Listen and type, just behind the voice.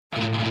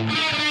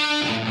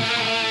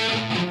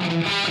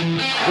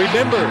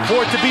Remember,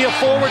 for it to be a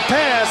forward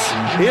pass,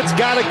 it's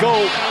got to go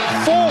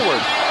forward.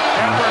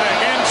 Kaepernick,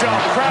 end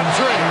zone,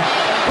 Crabtree,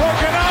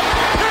 broken up,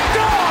 picked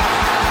off.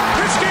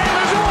 This game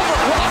is over.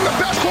 Well, I'm the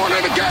best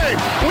corner in the game.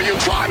 When you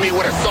try me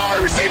with a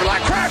sorry receiver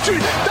like Crabtree,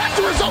 that's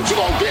the result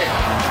you're going to get.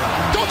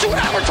 Don't you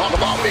ever talk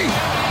about me.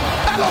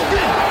 LOB.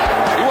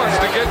 He wants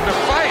to get in a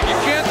fight. You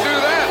can't do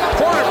that.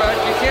 Quarterback,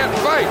 you can't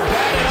fight.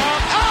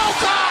 Oh,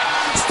 God!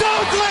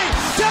 Stokely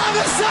down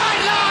the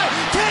sideline.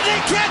 Can they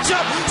catch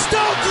him?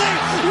 Stokely,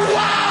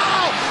 wow!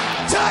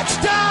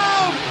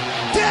 Touchdown!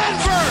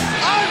 Denver!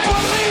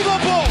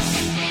 Unbelievable!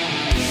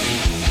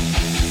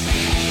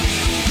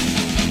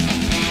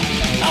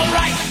 All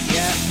right.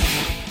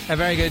 A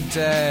very good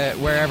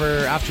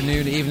wherever,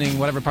 afternoon, evening,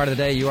 whatever part of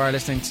the day you are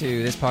listening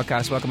to this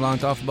podcast. Welcome along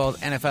to Off the Ball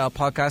NFL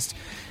podcast.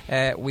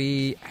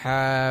 We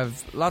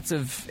have lots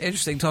of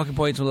interesting talking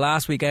points from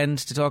last weekend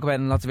to talk about,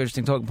 and lots of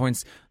interesting talking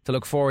points to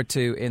look forward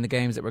to in the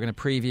games that we're going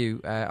to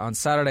preview. On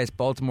Saturday, it's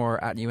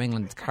Baltimore at New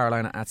England,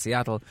 Carolina at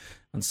Seattle.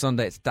 On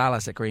Sunday, it's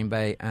Dallas at Green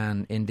Bay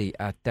and Indy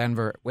at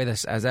Denver. With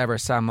us, as ever,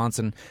 Sam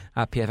Monson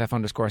at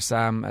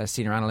PFF_Sam, a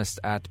senior analyst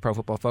at Pro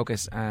Football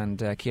Focus, and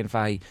Cian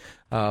Fahey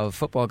of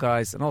Football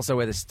Guys, and also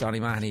with us, Donny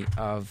Mahoney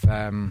of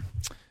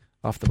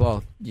Off the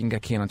Ball. You can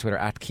get Cian on Twitter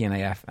at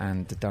CianAF,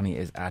 and Donny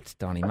is at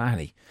Donny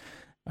Mahoney.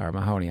 Or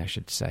Mahoney, I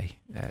should say,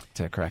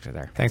 to correct it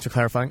there. Thanks for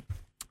clarifying.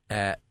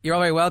 You're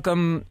all very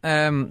welcome.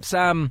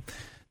 Sam,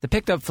 the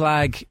picked up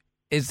flag,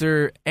 is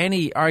there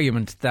any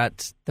argument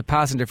that the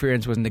pass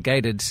interference was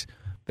negated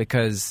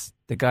because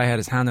the guy had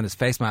his hand on his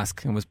face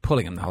mask and was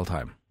pulling him the whole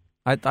time?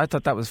 I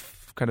thought that was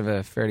kind of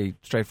a fairly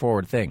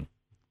straightforward thing.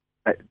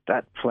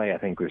 That play, I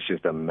think, was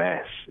just a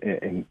mess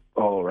in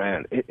all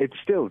around. It's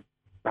still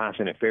pass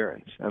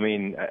interference. I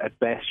mean, at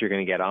best, you're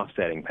going to get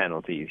offsetting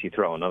penalties. You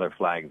throw another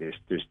flag,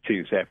 there's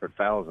two separate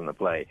fouls in the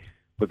play.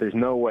 But there's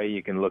no way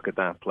you can look at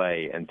that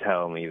play and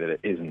tell me that it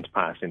isn't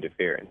pass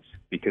interference,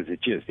 because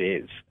it just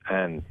is.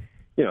 And,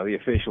 you know, the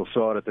official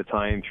saw it at the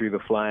time, threw the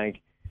flag,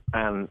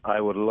 and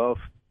I would love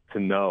to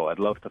know, I'd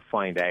love to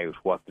find out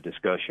what the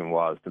discussion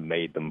was that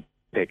made them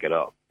pick it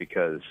up,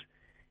 because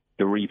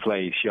the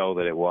replays show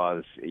that it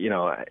was, you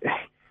know,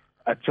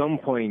 at some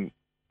point,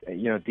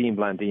 you know, Dean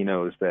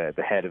Blandino's the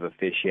head of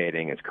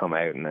officiating has come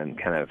out and then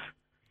kind of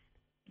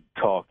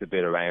talked a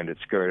bit around it,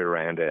 skirted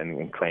around it,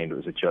 and claimed it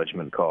was a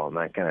judgment call and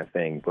that kind of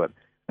thing. But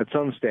at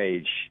some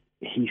stage,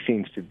 he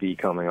seems to be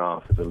coming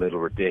off as a little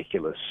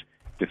ridiculous,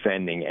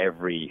 defending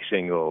every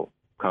single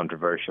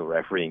controversial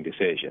refereeing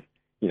decision.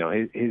 You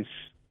know, his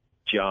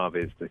job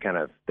is the kind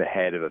of the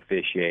head of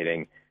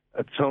officiating.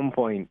 At some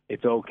point,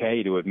 it's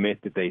okay to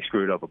admit that they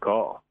screwed up a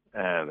call.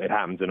 It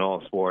happens in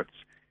all sports.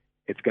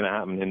 It's going to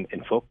happen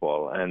in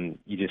football, and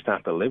you just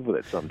have to live with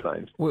it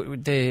sometimes.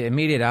 The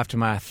immediate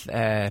aftermath,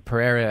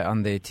 Pereira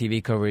on the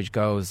TV coverage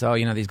goes, oh,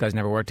 you know, these guys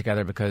never work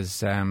together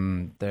because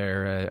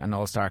they're an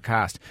all-star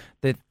cast.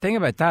 The thing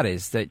about that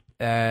is that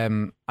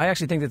I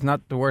actually think it's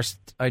not the worst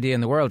idea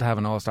in the world to have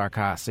an all-star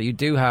cast. So you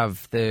do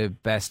have the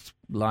best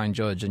line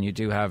judge and you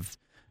do have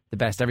the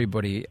best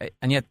everybody,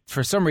 and yet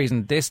for some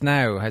reason this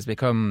now has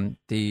become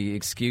the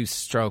excuse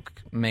stroke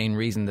main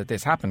reason that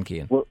this happened,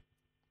 Cian. Well,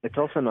 it's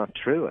also not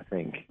true, I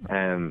think.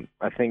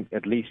 I think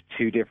at least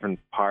two different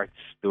parts.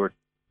 There were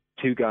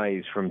two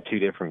guys from two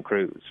different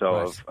crews. So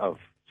right. of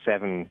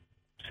seven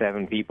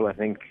people, I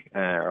think,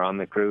 are on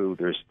the crew.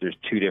 There's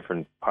two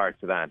different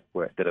parts of that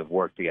that have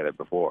worked together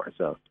before.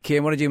 So,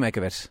 Cian, what did you make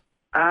of it?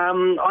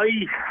 I'm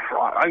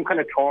kind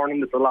of torn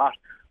in this a lot.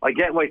 I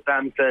get why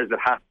Sam says it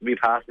has to be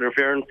pass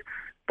interference,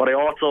 but I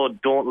also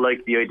don't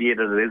like the idea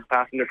that it is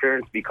pass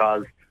interference,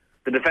 because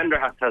the defender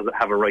has to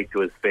have a right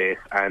to his space,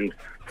 and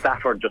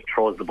Stafford just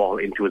throws the ball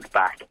into his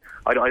back.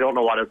 I don't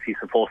know what else he's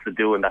supposed to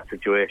do in that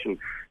situation.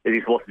 Is he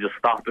supposed to just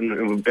stop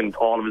and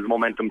all of his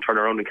momentum turn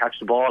around and catch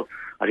the ball?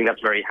 I think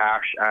that's very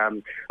harsh.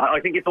 I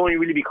think it's only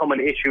really become an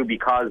issue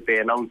because they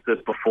announced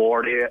it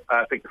before they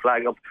picked the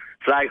flag up.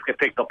 Flags get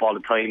picked up all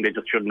the time. They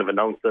just shouldn't have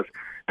announced it.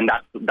 And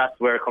that's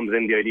where it comes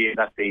in, the idea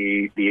that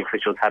the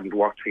officials hadn't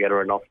worked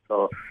together enough.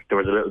 So there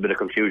was a little bit of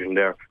confusion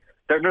there.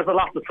 There's a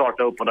lot to sort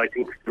out, but I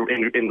think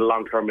in the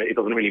long term it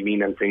doesn't really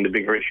mean anything. The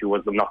bigger issue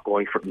was them not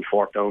going for it in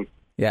fourth down.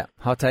 Yeah,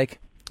 hot take?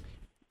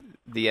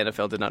 The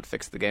NFL did not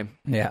fix the game.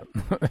 Yeah,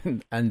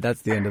 and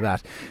that's the end of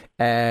that.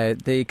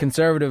 The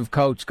Conservative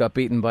coach got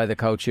beaten by the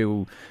coach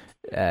who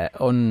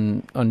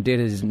undid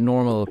his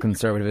normal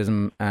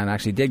conservatism and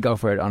actually did go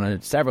for it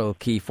on several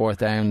key fourth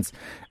downs.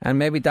 And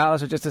maybe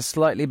Dallas are just a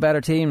slightly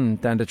better team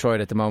than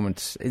Detroit at the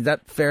moment. Is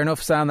that fair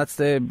enough, Sam? That's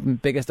the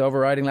biggest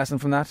overriding lesson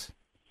from that?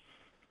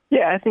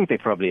 Yeah, I think they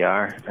probably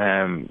are.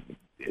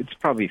 It's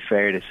probably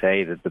fair to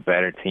say that the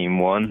better team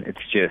won.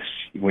 It's just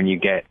when you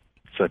get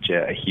such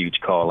a huge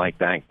call like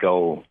that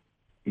go,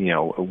 you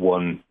know,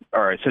 one,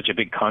 or such a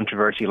big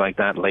controversy like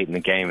that late in the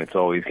game, it's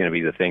always going to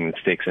be the thing that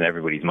sticks in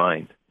everybody's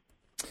mind.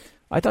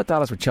 I thought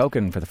Dallas were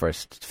choking for the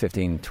first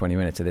 15, 20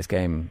 minutes of this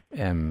game.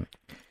 Can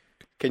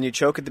you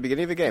choke at the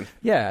beginning of a game?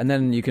 Yeah, and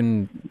then you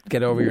can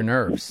get over your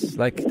nerves.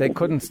 Like, they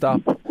couldn't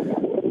stop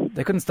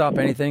They couldn't stop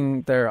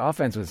anything. Their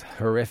offense was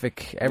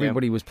horrific.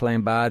 Everybody was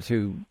playing bad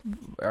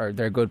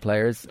they're good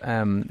players.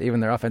 Even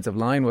their offensive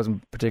line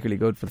wasn't particularly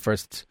good for the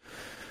first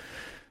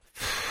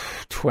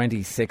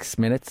 26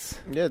 minutes.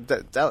 Yeah,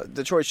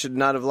 Detroit should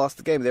not have lost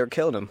the game. They were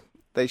killing them.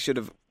 They should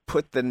have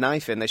put the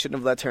knife in. They shouldn't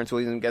have let Terrence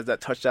Williams get that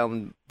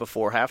touchdown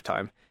before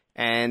halftime.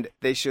 And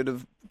they should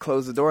have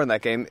closed the door in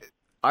that game.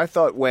 I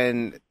thought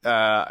when,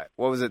 there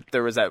was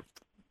that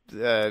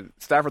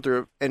Stafford threw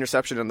an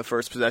interception on the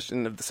first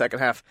possession of the second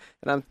half.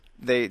 And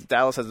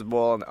Dallas has the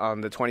ball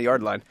on the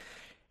 20-yard line.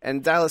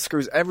 And Dallas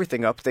screws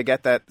everything up. They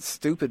get that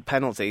stupid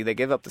penalty. They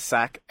give up the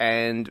sack,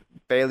 and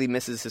Bailey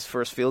misses his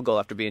first field goal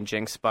after being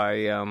jinxed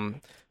by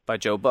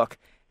Joe Buck.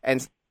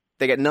 And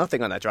they get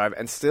nothing on that drive,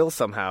 and still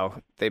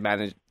somehow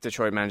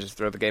Detroit manages to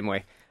throw the game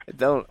away.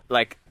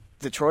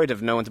 Detroit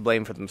have no one to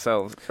blame for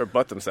themselves, or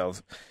but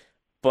themselves.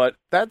 But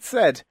that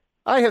said,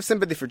 I have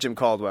sympathy for Jim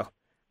Caldwell.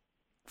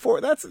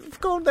 That's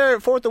going there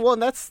 4th and 1.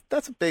 That's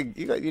a big.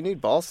 You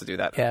need balls to do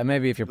that. Yeah,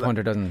 maybe if your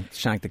punter doesn't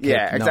shank the kick,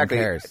 yeah, exactly.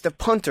 No one cares. The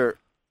punter,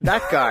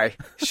 that guy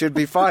should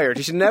be fired.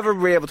 He should never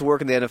be able to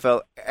work in the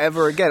NFL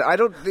ever again.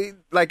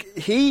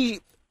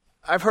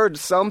 I've heard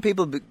some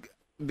people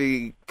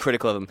be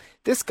critical of him.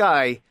 This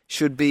guy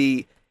should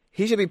be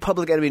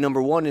public enemy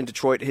number 1 in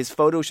Detroit. His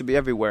photo should be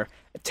everywhere.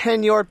 A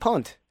 10-yard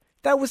punt.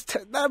 That's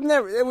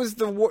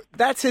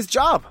his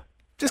job.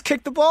 Just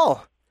kick the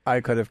ball. I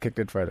could have kicked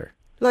it further.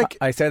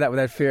 I say that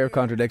without fear of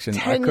contradiction.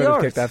 10 I could yards.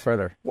 have kicked that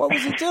further. What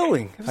was he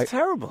doing? It was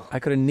terrible. I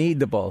could have kneed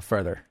the ball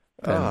further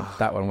than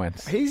that one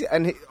went.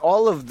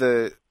 All of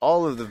the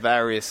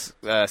various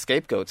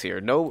scapegoats here.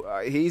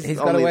 He's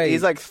got away.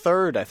 He's like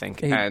 3rd, I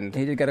think.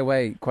 He did get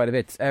away quite a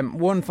bit.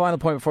 One final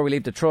point before we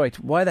leave Detroit.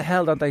 Why the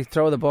hell don't they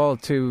throw the ball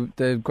to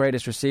the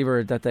greatest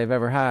receiver that they've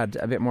ever had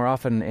a bit more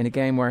often in a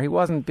game where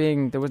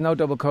there was no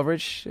double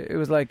coverage? It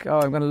was like,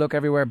 I'm going to look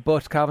everywhere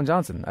but Calvin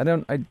Johnson.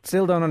 I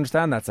still don't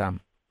understand that, Sam.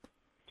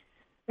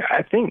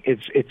 I think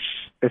it's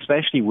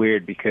especially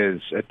weird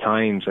because at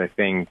times I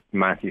think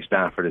Matthew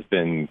Stafford has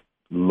been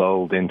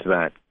lulled into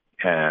that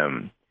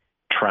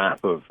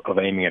trap of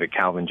aiming at a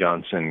Calvin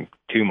Johnson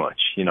too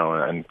much,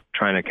 and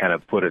trying to kind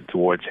of put it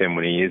towards him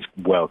when he is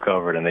well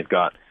covered, and they've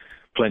got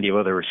plenty of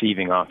other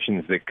receiving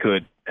options that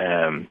could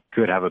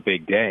have a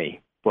big day.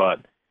 But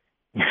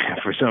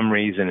for some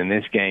reason in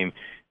this game,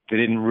 they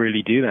didn't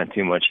really do that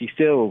too much. He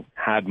still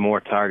had more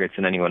targets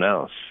than anyone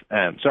else.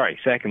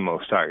 Second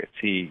most targets.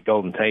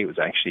 Golden Tate was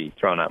actually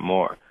thrown out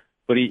more.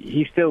 But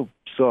he still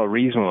saw a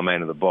reasonable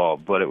amount of the ball,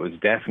 but it was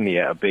definitely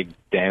a big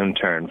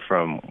downturn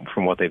from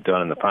what they've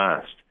done in the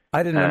past.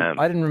 I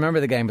didn't remember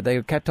the game, but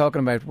they kept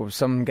talking about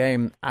some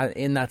game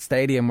in that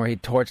stadium where he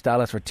torched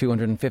Dallas for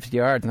 250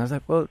 yards, and I was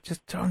like, well, just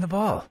throw him the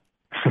ball.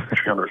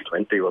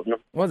 320, wasn't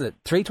it? Was it?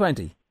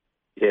 320?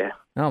 Yeah.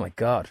 Oh my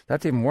God,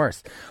 that's even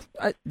worse.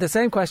 The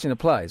same question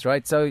applies,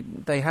 right? So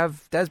they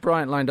have Des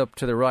Bryant lined up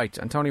to the right,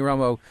 and Tony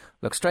Romo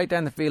looks straight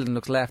down the field and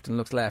looks left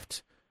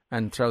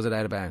and throws it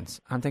out of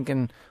bounds. I'm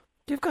thinking,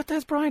 you've got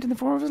Des Bryant in the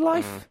form of his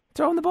life.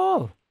 Throw him the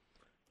ball.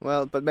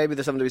 Well, but maybe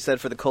there's something to be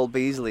said for the Cole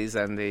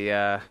Beasleys and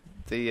the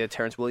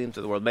Terrence Williams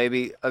of the world.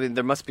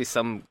 There must be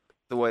something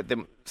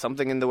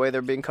in the way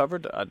they're being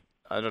covered. I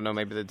don't know.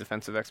 Maybe the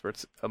defensive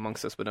experts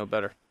amongst us would know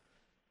better.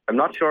 I'm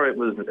not sure it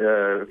was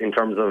in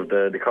terms of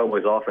the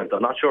Cowboys' offense.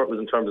 I'm not sure it was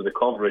in terms of the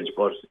coverage,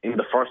 but in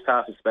the first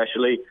half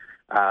especially,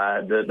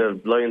 the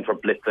Lions were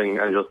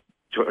blitzing and just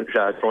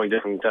throwing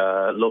different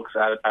looks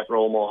at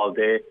Romo all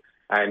day.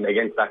 And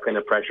against that kind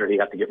of pressure, he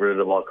had to get rid of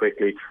the ball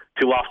quickly.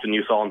 Too often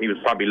you saw him, he was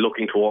probably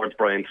looking towards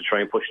Bryant to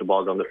try and push the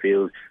ball down the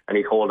field, and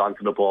he'd hold on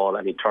to the ball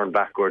and he'd turn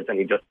backwards and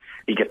he gets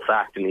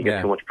sacked and he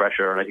gets too much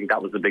pressure, and I think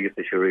that was the biggest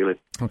issue really.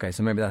 Okay,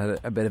 so maybe that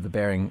had a bit of a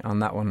bearing on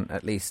that one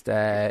at least.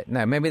 Now,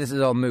 maybe this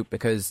is all moot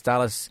because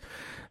Dallas,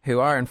 who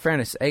are in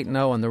fairness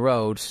 8-0 on the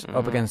road,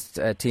 up against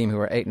a team who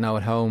are 8-0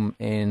 at home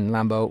in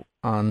Lambeau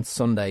on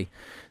Sunday,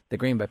 the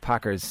Green Bay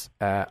Packers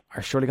are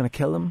surely going to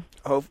kill them?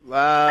 I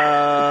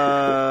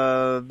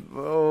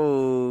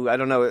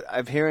don't know.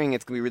 I'm hearing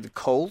it's going to be really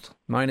cold.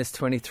 Minus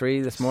 23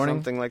 this morning.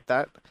 Something like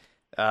that.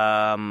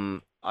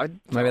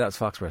 Maybe that's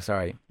Foxborough,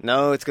 sorry.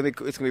 No, it's going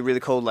to be really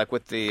cold, like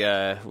with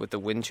the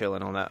wind chill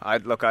and all that. I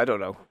don't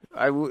know.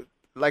 I was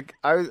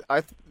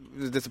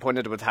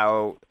disappointed with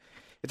how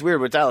it's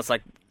weird with Dallas,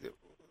 like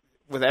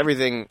with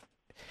everything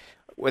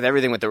with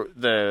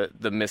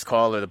the missed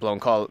call or the blown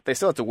call, they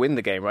still have to win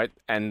the game, right?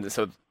 And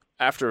so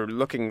after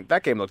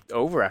that game looked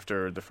over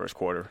after the first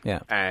quarter,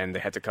 and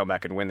they had to come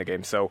back and win the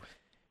game. So,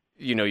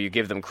 you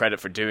give them credit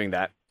for doing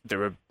that.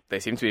 They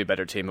seem to be a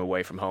better team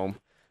away from home.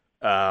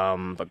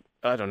 But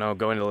I don't know,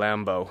 going to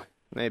Lambeau,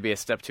 maybe a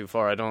step too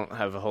far. I don't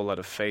have a whole lot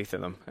of faith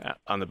in them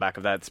on the back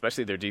of that,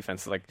 especially their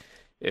defense. Like,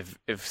 if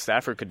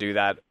Stafford could do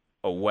that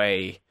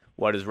away,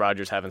 what does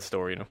Rodgers have in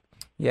store,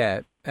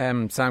 Yeah,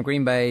 Sam,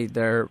 Green Bay,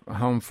 their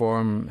home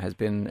form has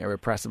been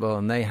irrepressible,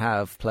 and they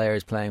have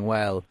players playing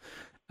well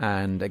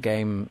and a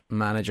game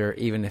manager,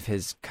 even if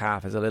his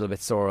calf is a little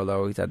bit sore,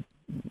 although he's had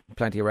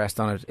plenty of rest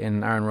on it,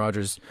 in Aaron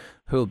Rodgers,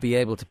 who'll be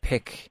able to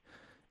pick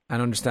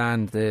and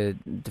understand the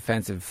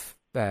defensive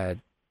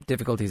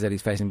difficulties that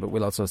he's facing, but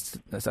will also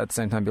at the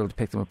same time be able to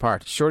pick them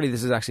apart. Surely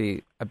this is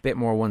actually a bit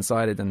more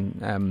one-sided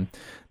than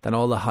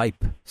all the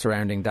hype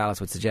surrounding Dallas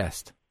would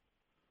suggest.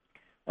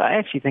 I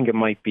actually think it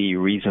might be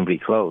reasonably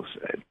close.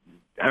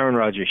 Aaron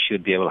Rodgers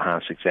should be able to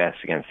have success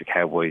against the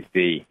Cowboys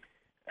D.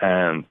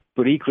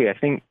 But equally, I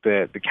think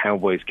the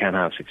Cowboys can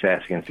have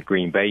success against the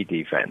Green Bay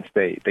defense.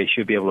 They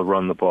should be able to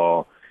run the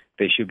ball.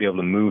 They should be able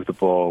to move the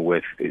ball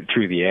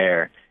through the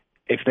air.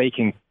 If they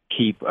can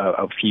keep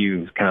a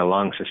few kind of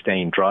long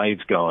sustained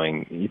drives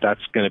going,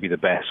 that's going to be the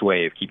best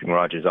way of keeping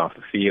Rodgers off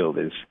the field.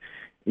 Is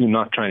you're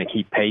not trying to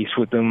keep pace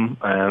with them,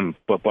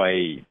 but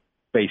by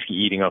basically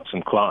eating up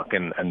some clock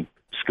and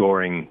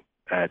scoring,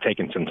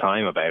 taking some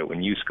time about it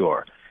when you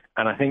score.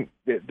 And I think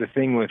the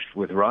thing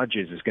with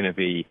Rodgers is going to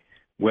be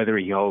whether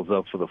he holds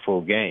up for the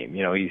full game.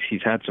 You know,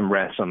 he's had some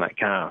rest on that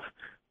calf,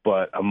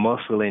 but a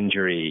muscle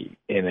injury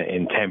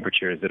in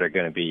temperatures that are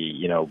going to be,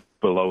 you know,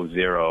 below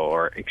zero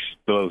or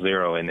below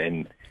zero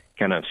in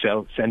kind of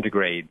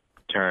centigrade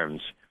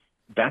terms,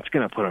 that's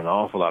going to put an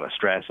awful lot of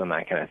stress on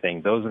that kind of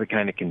thing. Those are the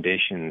kind of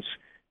conditions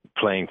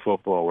playing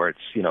football where it's,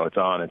 you know, it's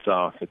on, it's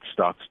off, it's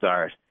stop,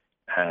 start.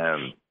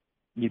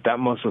 That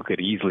muscle could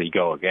easily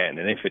go again.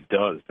 And if it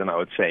does, then I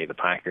would say the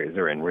Packers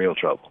are in real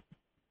trouble.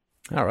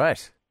 All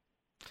right.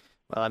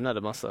 Well, I'm not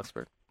a muscle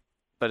expert,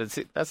 but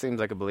that seems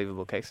like a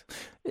believable case.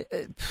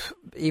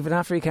 Even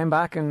after he came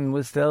back and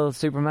was still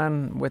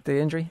Superman with the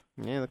injury?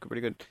 Yeah, looked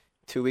pretty good.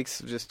 2 weeks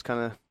of just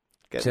kind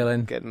of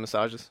chilling, getting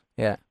massages.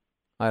 Yeah.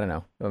 I don't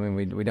know. I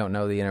mean, we don't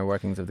know the inner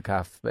workings of the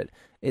calf, but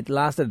it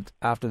lasted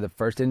after the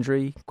first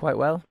injury quite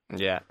well.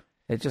 Yeah.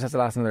 It just has to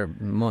last another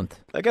month.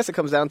 I guess it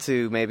comes down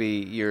to maybe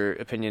your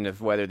opinion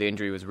of whether the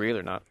injury was real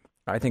or not.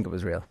 I think it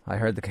was real. I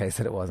heard the case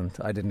that it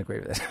wasn't. I didn't agree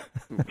with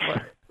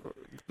it.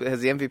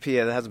 Has the MVP,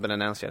 it hasn't been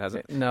announced yet, has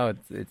it? No,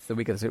 it's the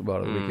week of the Super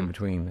Bowl, the week in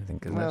between, I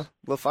think, isn't it?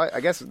 Well, I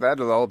guess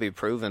that'll all be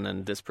proven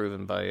and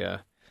disproven by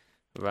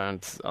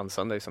around on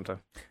Sunday sometime.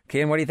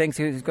 Cian, what do you think?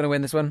 Who's going to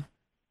win this one?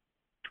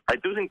 I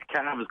do think the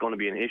calf is going to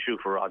be an issue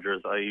for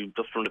Rodgers.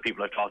 Just from the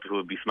people I've talked to who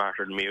would be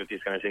smarter than me with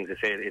these kind of things, they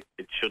say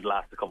it should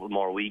last a couple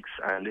more weeks,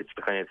 and it's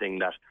the kind of thing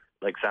that,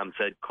 like Sam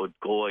said, could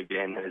go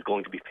again and is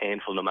going to be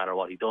painful no matter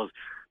what he does.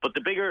 But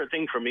the bigger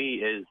thing for me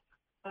is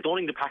I don't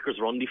think the Packers'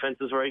 run defense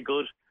is very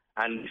good.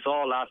 And we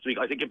saw last week,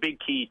 I think a big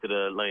key to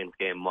the Lions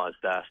game was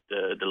that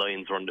the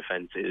Lions' run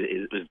defense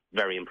was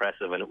very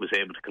impressive, and it was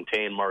able to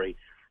contain Murray.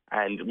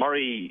 And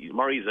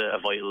Murray's a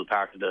vital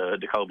part of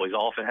the Cowboys'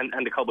 offense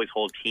and the Cowboys'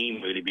 whole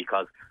team, really,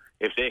 because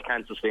if they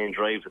can't sustain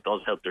drives, it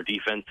does help their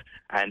defense.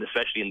 And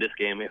especially in this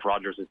game, if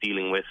Rodgers is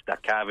dealing with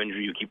that calf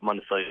injury, you keep him on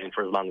the sideline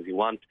for as long as you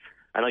want.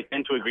 And I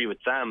tend to agree with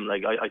Sam.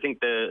 Like I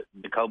think the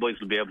Cowboys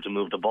will be able to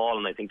move the ball,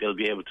 and I think they'll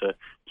be able to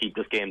keep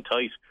this game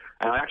tight.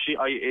 And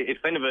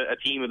it's kind of a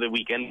team of the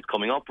weekend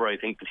coming up where I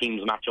think the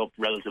teams match up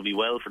relatively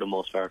well for the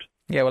most part.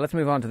 Yeah, well, let's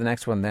move on to the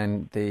next one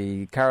then.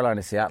 The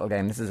Carolina-Seattle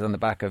game. This is on the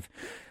back of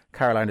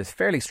Carolina's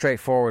fairly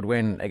straightforward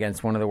win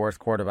against one of the worst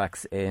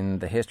quarterbacks in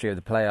the history of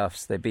the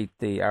playoffs. They beat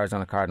the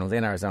Arizona Cardinals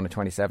in Arizona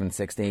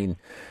 27-16.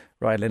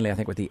 Ryan Lindley, I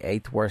think, with the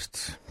 8th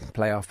worst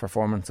playoff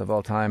performance of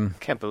all time.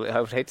 Can't believe.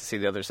 I would hate to see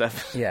the other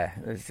 7. Yeah,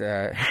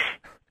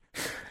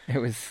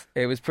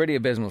 it was pretty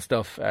abysmal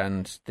stuff,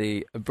 and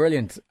the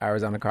brilliant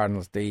Arizona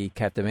Cardinals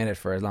kept them in it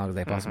for as long as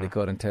they possibly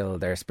could until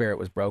their spirit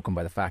was broken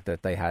by the fact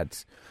that they had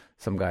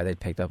some guy they'd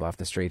picked up off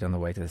the street on the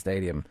way to the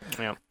stadium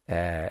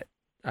at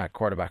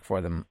quarterback for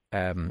them.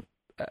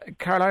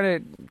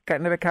 Carolina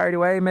getting a bit carried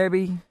away,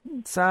 maybe,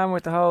 Sam,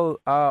 with the whole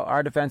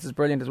our defence is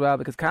brilliant as well,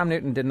 because Cam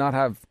Newton did not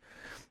have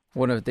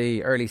one of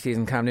the early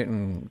season Cam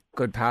Newton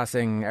good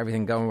passing,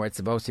 everything going where it's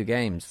supposed to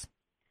games.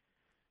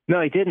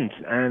 No, he didn't,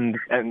 and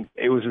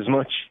it was as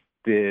much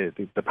the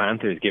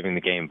Panthers giving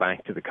the game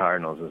back to the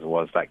Cardinals as it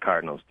was that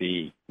Cardinals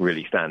D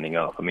really standing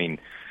up. I mean,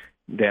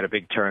 they had a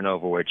big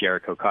turnover where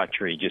Jericho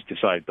Cotchery just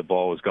decided the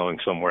ball was going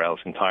somewhere else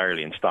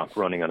entirely and stopped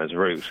running on his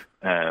route.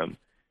 And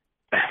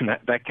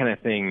that kind of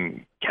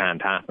thing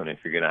can't happen if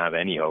you're going to have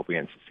any hope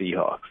against the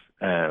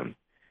Seahawks.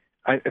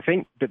 I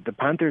think that the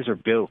Panthers are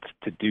built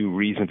to do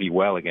reasonably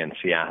well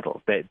against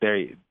Seattle.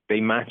 They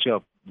match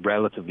up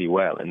relatively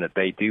well in that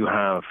they do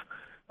have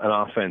an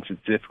offense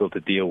that's difficult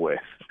to deal with.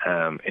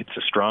 It's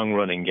a strong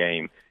running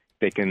game.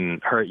 They can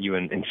hurt you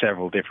in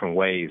several different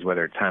ways,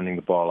 whether it's handing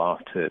the ball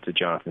off to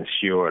Jonathan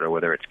Stewart or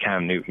whether it's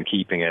Cam Newton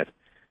keeping it.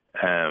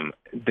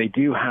 They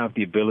do have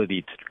the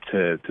ability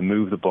to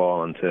move the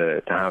ball and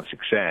to have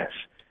success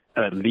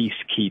and at least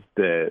keep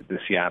the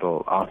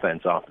Seattle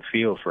offense off the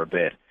field for a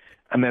bit.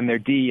 And then their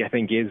D, I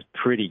think, is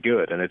pretty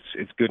good, and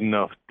it's good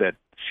enough that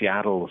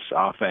Seattle's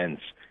offense,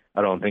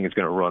 I don't think, is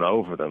going to run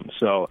over them.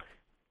 So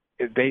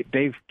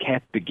they've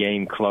kept the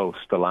game close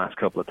the last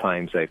couple of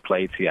times they've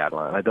played Seattle,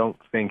 and I don't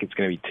think it's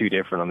going to be too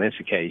different on this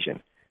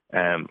occasion.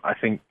 I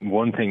think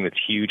one thing that's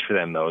huge for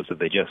them, though, is that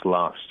they just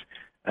lost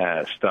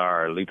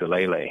star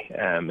Lutulele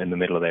in the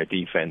middle of their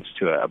defense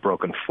to a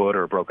broken foot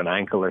or a broken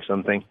ankle or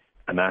something,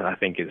 and that, I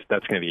think,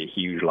 that's going to be a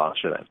huge loss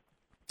for them.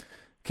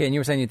 Cian,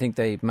 you were saying you think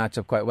they match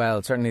up quite well.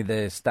 Certainly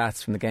the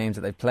stats from the games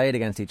that they've played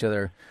against each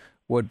other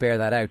would bear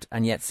that out,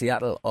 and yet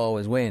Seattle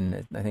always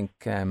win. I think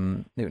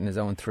Newton is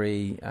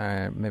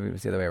 0-3, maybe it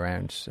was the other way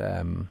around.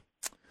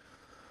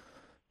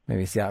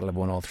 Maybe Seattle have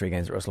won all 3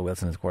 games. Russell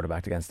Wilson has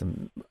quarterbacked against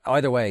them.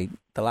 Either way,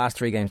 the last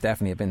 3 games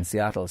definitely have been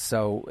Seattle.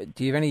 So,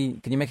 do you have any?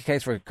 Can you make a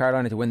case for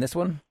Carolina to win this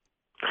one?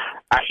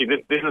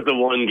 Actually, this is the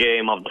one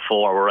game of the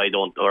 4 where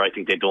I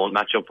think they don't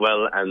match up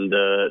well, and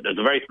there's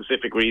a very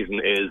specific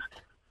reason. Is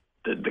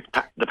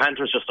the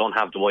Panthers just don't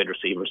have the wide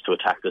receivers to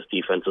attack this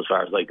defense as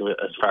far as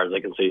I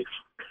can see.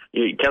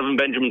 Kelvin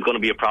Benjamin's going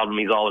to be a problem.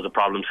 He's always a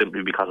problem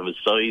simply because of his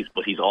size,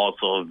 but he's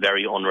also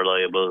very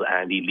unreliable,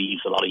 and he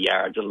leaves a lot of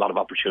yards and a lot of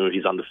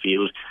opportunities on the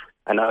field.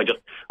 And I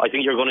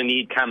think you're going to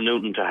need Cam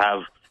Newton to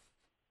have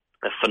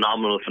a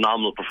phenomenal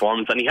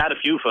performance, and he had a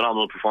few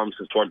phenomenal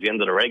performances towards the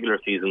end of the regular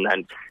season,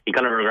 and he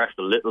kind of regressed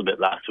a little bit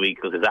last week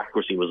because his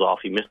accuracy was off.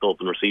 He missed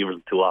open receivers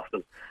too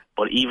often.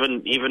 But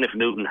even if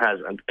Newton has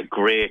a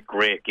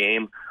great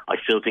game, I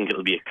still think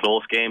it'll be a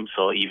close game.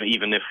 So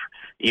even if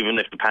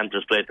the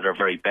Panthers play to their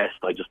very best,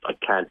 I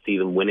can't see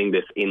them winning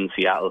this in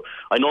Seattle.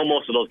 I know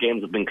most of those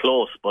games have been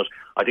close, but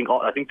I think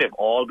they've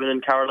all been in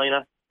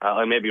Carolina.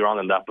 I may be wrong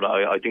on that, but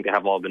I think they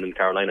have all been in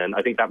Carolina, and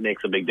I think that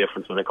makes a big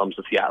difference when it comes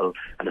to Seattle,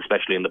 and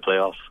especially in the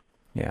playoffs.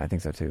 Yeah, I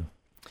think so too.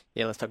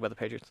 Yeah, let's talk about the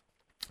Patriots.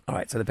 All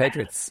right, so the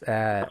Patriots,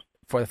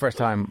 for the first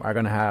time, are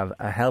going to have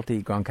a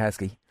healthy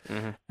Gronkowski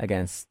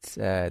against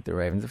the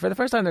Ravens. For the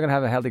first time, they're going to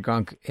have a healthy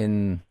Gronk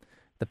in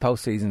the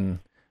postseason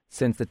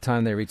since the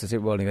time they reached the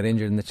Super Bowl and he got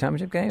injured in the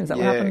championship game. Is that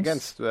what happened?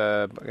 Against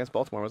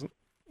Baltimore, wasn't it?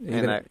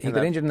 He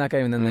got injured in that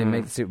game, and then they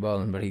make the Super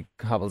Bowl, but he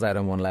hobbles out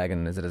on one leg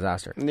and is a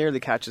disaster.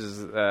 Nearly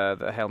catches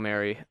the Hail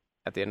Mary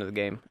at the end of the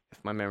game, if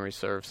my memory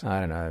serves.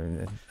 I don't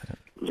know.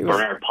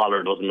 Bernard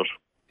Pollard, wasn't it?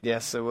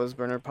 Yes, it was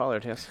Bernard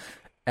Pollard, yes.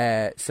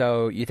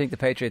 So you think the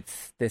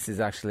Patriots, this is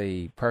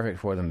actually perfect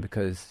for them,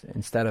 because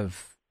instead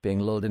of being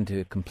lulled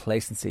into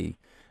complacency,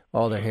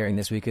 all they're hearing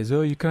this week is,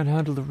 oh, you can't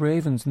handle the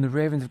Ravens, and the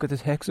Ravens have got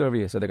this hex over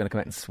you, so they're going to come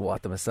out and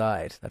swat them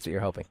aside. That's what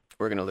you're hoping.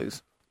 We're going to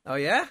lose. Oh,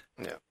 yeah?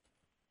 Yeah.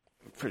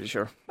 Pretty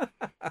sure.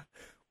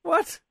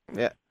 What?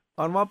 Yeah.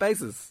 On what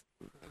basis?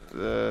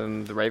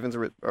 The Ravens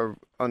are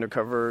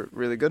undercover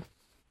really good.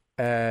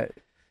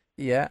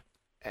 Yeah.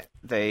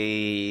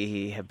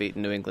 They have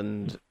beaten New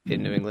England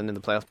in the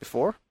playoffs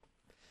before.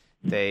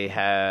 Didn't they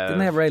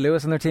have Ray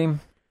Lewis on their team?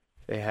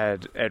 They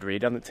had Ed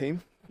Reed on the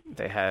team.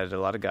 They had a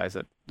lot of guys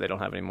that they don't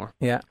have anymore.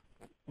 Yeah.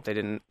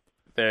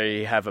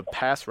 They have a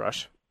pass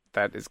rush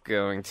that is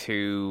going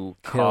to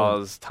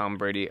cause Tom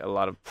Brady a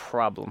lot of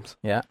problems.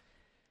 Yeah.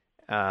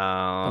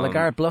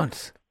 LeGarrette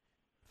Blount.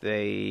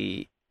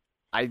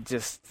 I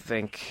just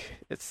think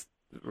it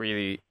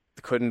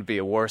couldn't be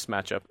a worse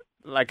matchup.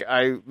 Like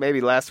maybe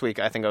last week,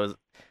 I've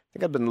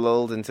been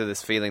lulled into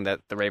this feeling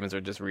that the Ravens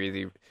are just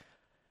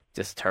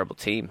a terrible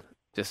team,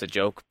 just a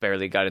joke,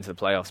 barely got into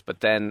the playoffs. But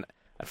then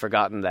I've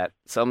forgotten that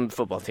some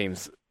football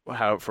teams,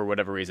 for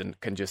whatever reason,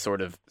 can just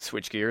sort of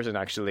switch gears and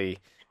actually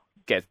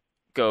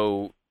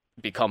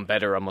become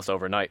better almost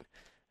overnight.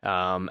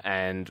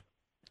 And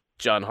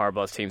John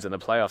Harbaugh's teams in the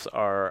playoffs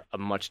are a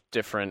much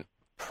different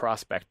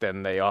prospect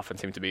than they often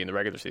seem to be in the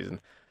regular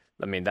season.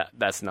 I mean,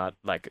 that's not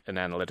like an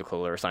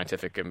analytical or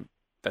scientific.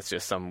 That's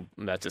just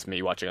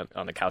me watching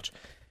on the couch.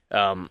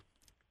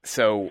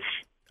 So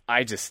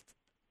I just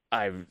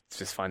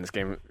find this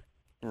game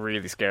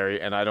really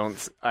scary, and I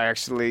think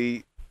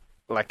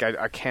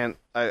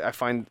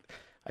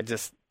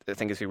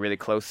it's be really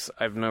close.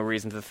 I have no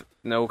reason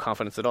no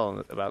confidence at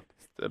all about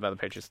the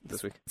Patriots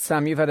this week.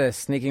 Sam, you've had a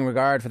sneaking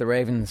regard for the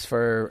Ravens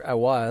for a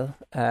while,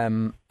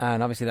 and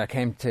obviously that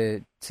came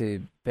to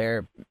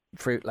bear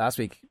fruit last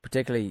week,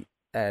 particularly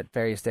at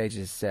various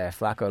stages.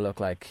 Flacco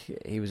looked like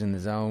he was in the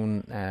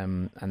zone,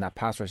 and that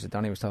pass rush that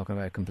Donnie was talking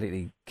about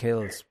completely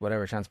kills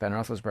whatever chance Ben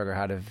Roethlisberger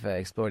had of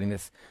exploiting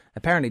this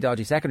apparently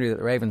dodgy secondary that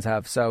the Ravens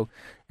have. So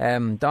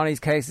Donnie's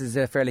case is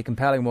a fairly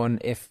compelling one,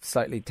 if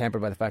slightly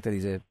tempered by the fact that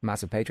he's a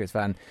massive Patriots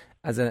fan.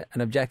 As an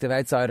objective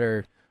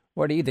outsider,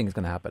 what do you think is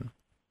going to happen?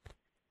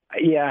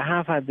 Yeah, I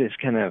have had this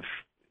kind of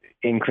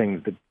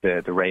inkling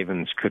that the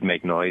Ravens could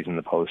make noise in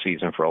the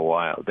postseason for a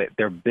while.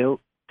 They're built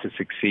to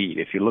succeed.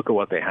 If you look at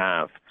what they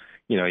have,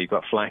 you've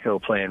got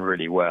Flacco playing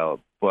really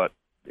well, but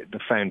the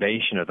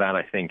foundation of that,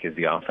 I think, is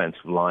the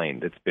offensive line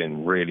that's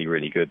been really,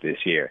 really good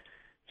this year.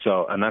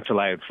 So, and that's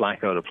allowed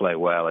Flacco to play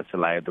well. It's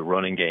allowed the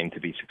running game to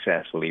be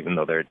successful, even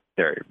though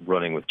they're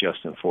running with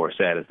Justin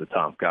Forsett as the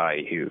top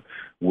guy, who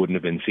wouldn't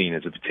have been seen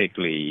as a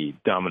particularly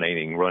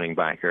dominating running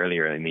back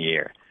earlier in the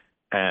year.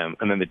 And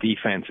then the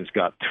defense has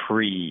got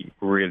 3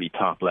 really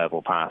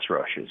top-level pass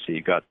rushers. So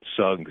you've got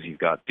Suggs, you've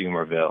got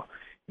Dumerville,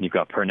 and you've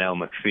got Pernell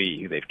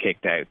McPhee, who they've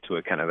kicked out to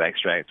a kind of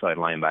extra outside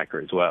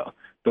linebacker as well.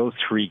 Those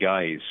 3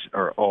 guys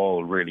are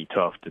all really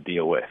tough to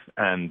deal with.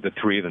 And the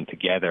 3 of them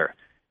together,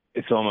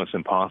 it's almost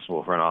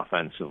impossible for an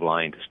offensive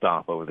line to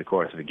stop over the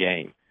course of a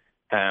game.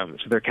 So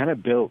they're kind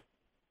of built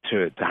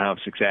to have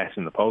success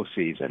in the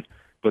postseason.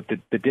 But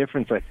the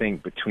difference, I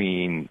think,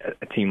 between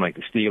a team like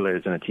the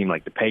Steelers and a team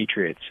like the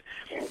Patriots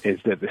is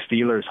that the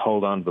Steelers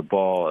hold on to the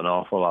ball an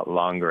awful lot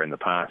longer in the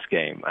pass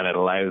game, and it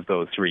allows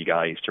those 3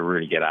 guys to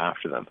really get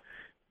after them.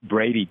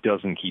 Brady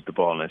doesn't keep the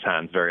ball in his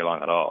hands very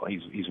long at all.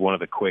 He's one of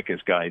the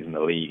quickest guys in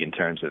the league in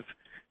terms of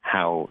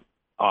how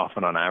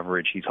often on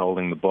average he's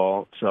holding the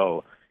ball.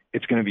 So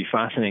it's going to be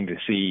fascinating to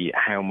see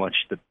how much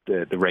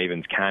the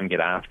Ravens can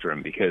get after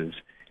him, because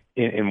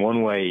in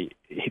one way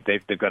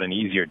they've got an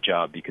easier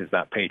job because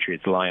that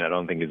Patriots line I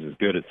don't think is as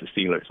good as the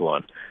Steelers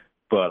one.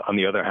 But on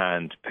the other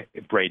hand,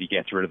 Brady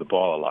gets rid of the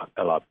ball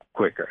a lot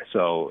quicker.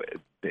 So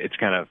it's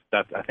kind of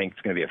that. I think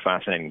it's going to be a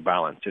fascinating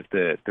balance. If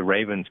the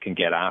Ravens can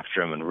get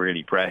after him and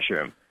really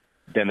pressure him,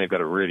 then they've got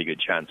a really good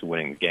chance of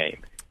winning the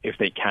game. If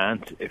they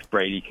can't, if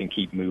Brady can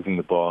keep moving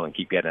the ball and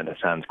keep getting in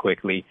his hands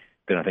quickly,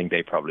 then I think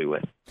they probably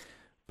win.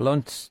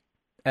 Blunt,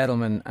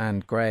 Edelman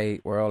and Gray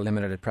were all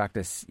limited at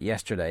practice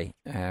yesterday.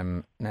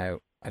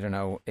 Now, I don't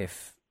know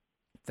if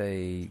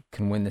they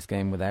can win this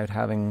game without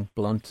having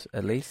Blunt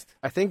at least.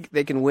 I think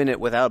they can win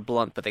it without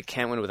Blunt, but they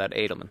can't win it without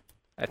Edelman.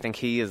 I think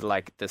he is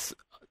like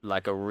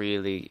a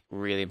really,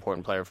 really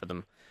important player for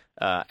them.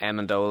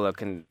 Amendola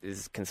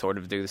can sort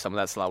of do some of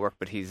that slot work,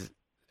 but he's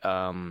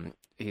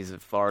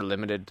far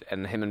limited,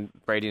 and him and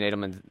Brady and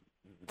Edelman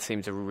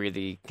seem to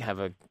really have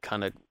a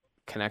kind of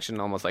connection,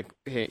 almost like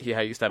he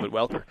used to have with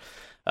Welker.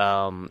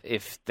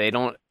 If they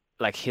don't,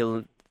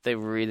 they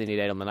really need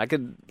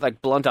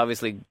Edelman. Blunt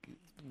obviously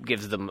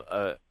gives them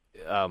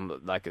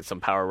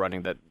some power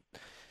running that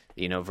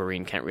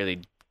Vereen can't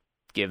really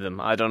give them.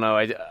 I don't know.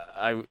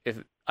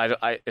 If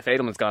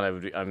Edelman's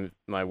gone,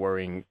 my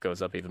worrying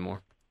goes up even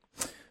more.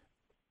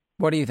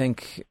 What do you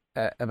think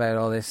about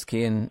all this,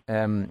 Cian?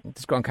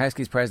 Does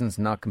Gronkowski's presence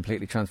not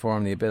completely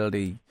transform the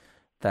ability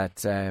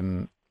that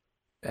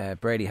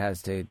Brady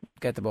has to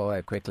get the ball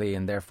out quickly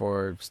and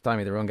therefore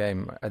stymie the run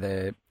game, or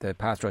the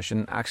pass rush,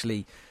 and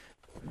actually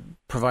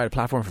provide a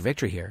platform for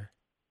victory here?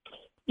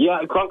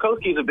 Yeah,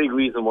 Gronkowski is a big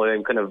reason why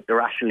I'm kind of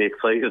irrationally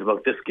excited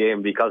about this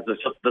game, because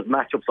there's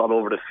matchups all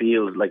over the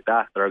field like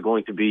that are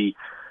going to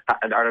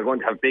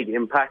have big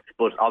impact,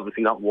 but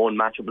obviously not one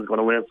matchup is going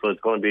to win it, so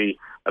it's going to be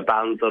a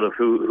balance out of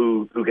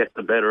who gets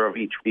the better of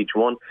each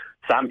one.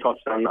 Sam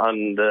touched on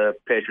the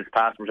Patriots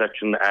pass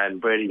protection and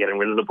Brady getting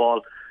rid of the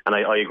ball, and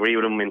I agree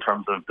with him in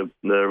terms of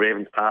the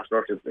Ravens pass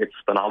rush. It's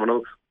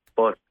phenomenal,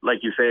 but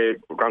like you say,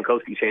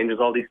 Gronkowski changes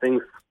all these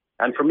things.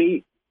 And for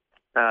me,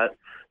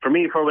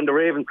 for when the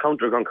Ravens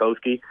counter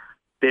Gronkowski,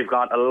 they've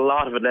got a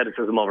lot of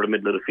athleticism over the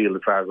middle of the field,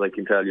 as far as I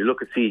can tell. You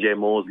look at C.J.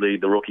 Mosley,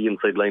 the rookie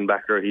inside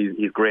linebacker,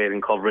 he's great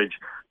in coverage.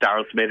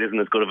 Darryl Smith isn't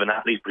as good of an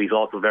athlete, but he's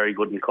also very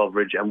good in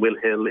coverage. And Will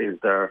Hill is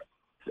their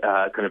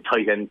kind of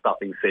tight end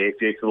stopping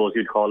safety, I suppose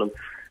you'd call him.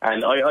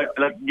 And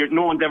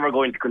no one's ever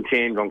going to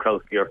contain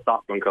Gronkowski or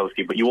stop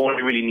Gronkowski, but you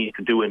only really need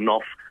to do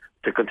enough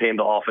to contain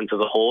the offense as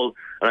a whole.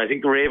 And I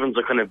think the Ravens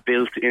are kind of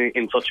built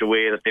in such a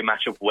way that they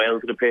match up well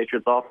to the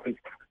Patriots offense,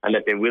 and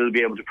that they will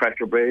be able to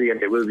pressure Brady and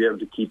they will be able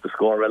to keep the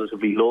score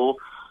relatively low.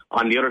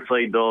 On the other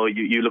side, though,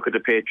 you look at the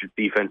Patriots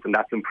defense, and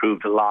that's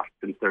improved a lot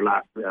since their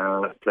last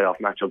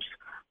playoff matchups.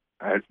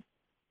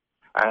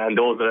 And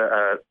those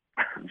are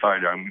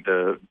sorry,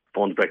 the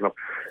phone's breaking up.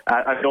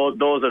 And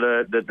those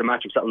are the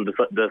matchups that will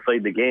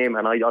decide the game.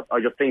 And I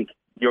just think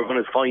you're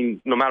going to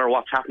find, no matter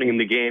what's happening in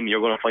the game,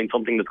 you're going to find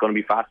something that's going to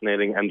be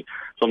fascinating and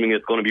something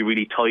that's going to be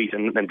really tight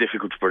and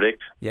difficult to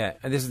predict. Yeah,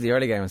 and this is the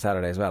early game on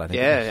Saturday as well, I think.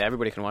 Yeah,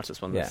 everybody can watch this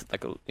one. Yeah.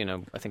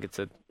 I think it's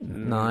a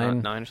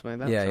 9 or something like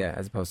that. Yeah,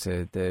 as opposed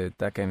to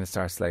that game that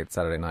starts late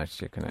Saturday night.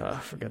 You can,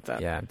 forget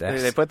that. Yeah,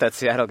 they put that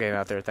Seattle game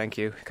out there. Thank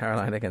you.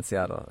 Carolina against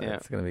Seattle. Yeah.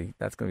 That's going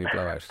to be a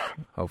blowout.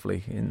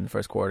 Hopefully in the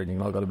first quarter, and you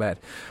can all go to bed.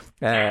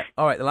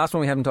 All right, the last one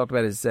we haven't talked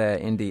about is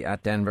Indy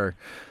at Denver.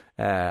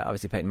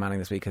 Obviously, Peyton Manning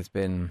this week has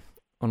been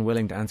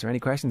unwilling to answer any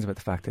questions about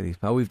the fact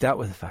that we've dealt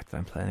with the fact that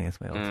I'm playing against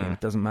my old team.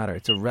 It doesn't matter.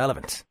 It's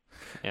irrelevant.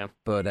 Yeah,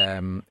 but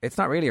it's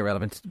not really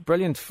irrelevant.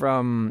 Brilliant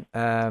from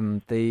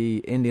the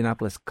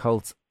Indianapolis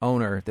Colts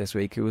owner this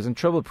week, who was in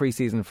trouble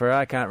preseason for,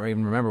 I can't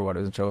even remember what he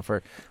was in trouble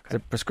for. Was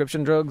it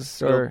prescription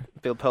drugs or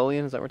Bill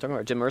Polian? Is that what we're talking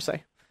about? Jim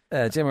Irsay?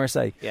 Jim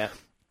Irsay. Yeah,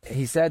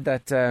 he said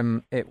that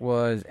it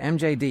was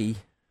MJD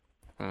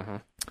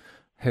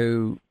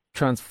who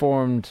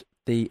transformed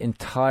the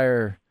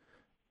entire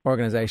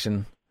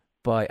organization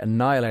by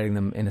annihilating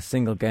them in a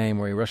single game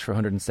where he rushed for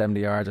 170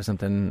 yards or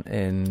something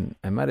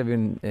it might have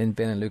been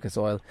in Lucas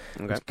Oil,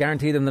 which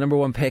guaranteed them the number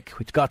one pick,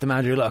 which got them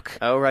Andrew Luck.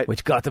 Oh, right.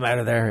 Which got them out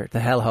of the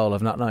hellhole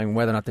of not knowing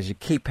whether or not they should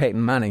keep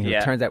Peyton Manning, who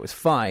it turns out was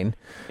fine,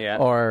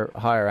 or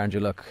hire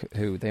Andrew Luck,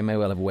 who they may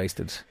well have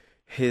wasted.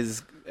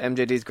 His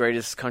MJD's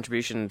greatest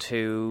contribution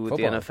to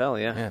football. The NFL,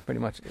 yeah,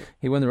 pretty much.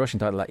 He won the rushing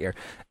title that year.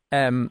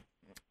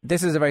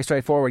 This is a very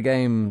straightforward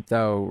game,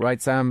 though, right,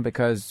 Sam?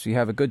 Because you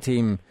have a good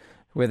team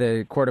with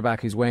a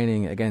quarterback who's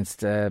waning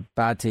against a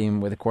bad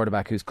team with a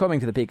quarterback who's coming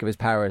to the peak of his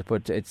powers,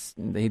 but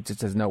he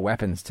just has no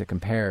weapons to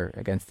compare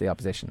against the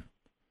opposition.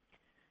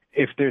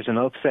 If there's an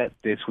upset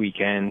this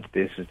weekend,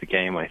 this is the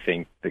game I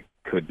think that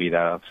could be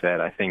that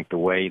upset. I think the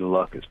way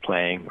Luck is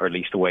playing, or at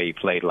least the way he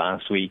played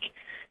last week,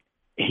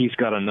 he's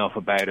got enough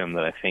about him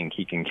that I think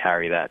he can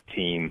carry that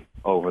team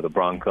over the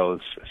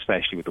Broncos,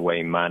 especially with the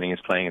way Manning is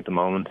playing at the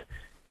moment.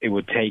 It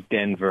would take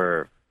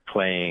Denver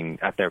playing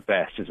at their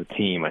best as a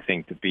team, I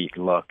think, to beat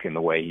Luck in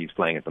the way he's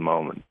playing at the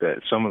moment.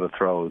 Some of the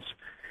throws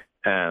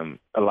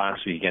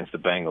last week against the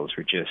Bengals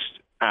were just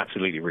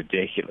absolutely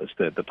ridiculous.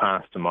 The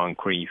pass to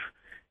Moncrief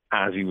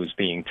as he was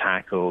being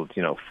tackled,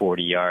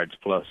 40 yards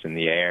plus in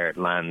the air, it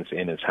lands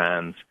in his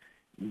hands.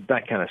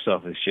 That kind of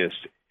stuff is just,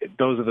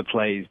 those are the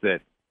plays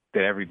that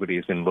everybody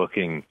has been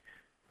looking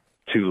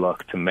to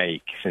Luck to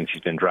make since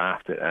he's been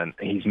drafted. And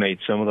he's made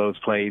some of those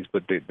plays,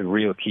 but the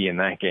real key in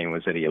that game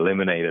was that he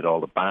eliminated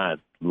all the bad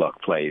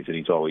Luck plays that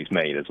he's always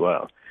made as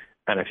well.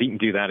 And if he can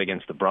do that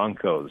against the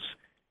Broncos,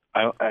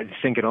 I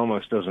think it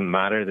almost doesn't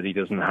matter that he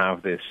doesn't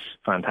have this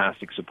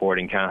fantastic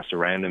supporting cast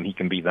around him. He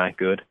can be that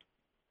good.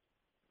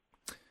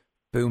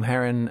 Boom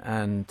Heron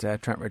and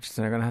Trent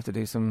Richardson are going to have to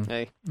do some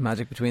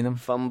magic between them.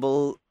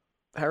 Fumble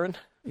Heron?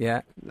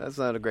 Yeah. That's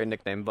not a great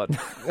nickname, but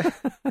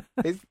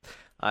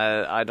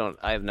I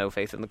have no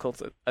faith in the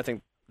Colts. I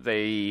think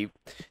the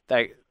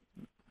game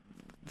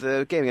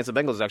against the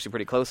Bengals was actually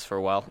pretty close for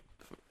a while.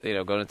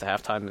 Going into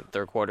halftime,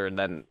 third quarter, and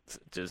then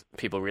just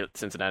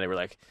Cincinnati were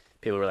like,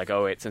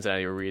 oh wait,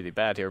 Cincinnati were really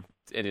bad here.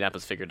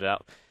 Indianapolis figured it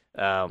out.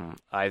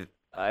 I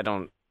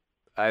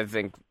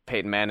think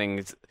Peyton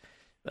Manning's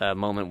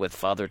moment with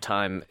Father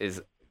Time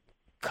is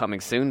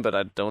coming soon, but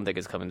I don't think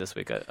it's coming this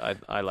week.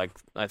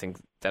 I think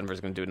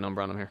Denver's going to do a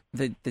number on him here.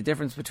 The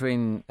difference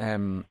between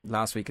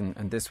last week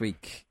and this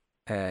week,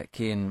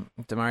 Cian,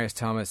 Demaryius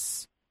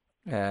Thomas,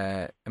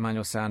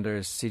 Emmanuel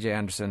Sanders, CJ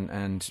Anderson,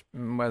 and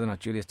whether or not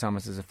Julius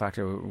Thomas is a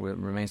factor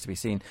remains to be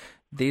seen.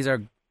 These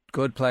are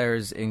good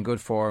players in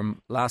good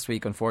form. Last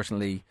week,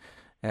 unfortunately,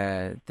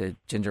 the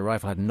Ginger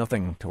Rifle had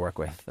nothing to work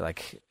with,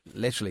 like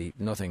literally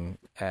nothing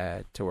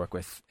to work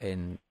with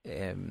in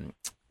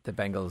the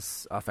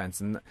Bengals offense.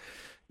 And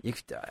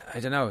I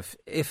don't know,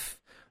 if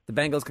the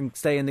Bengals can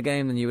stay in the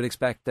game, then you would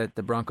expect that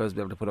the Broncos will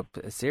be able to put up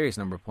a serious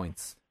number of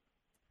points.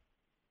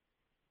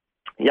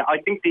 Yeah, I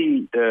think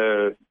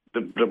the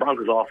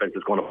Broncos offense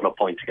is going to put up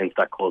points against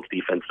that Colts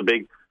defense. The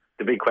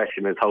big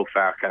question is how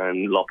far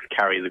can Luck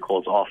carry the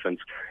Colts offense.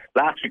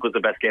 Last week was the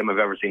best game I've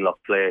ever seen Luck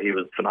play. He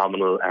was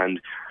phenomenal, and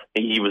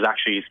he was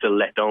actually still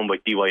let down by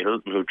D.Y.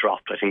 Hilton, who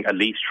dropped, I think, at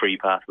least 3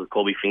 passes.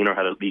 Kobe Fleener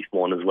had at least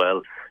 1 as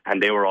well,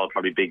 and they were all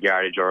probably big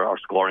yardage or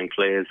scoring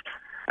plays.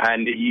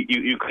 And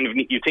you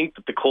think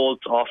that the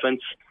Colts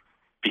offense,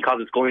 because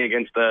it's going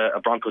against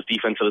a Broncos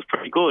defense that is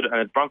pretty good, and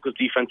a Broncos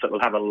defense that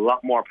will have a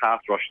lot more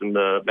pass rush than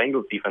the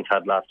Bengals defense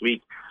had last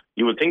week,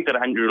 you would think that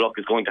Andrew Luck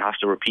is going to have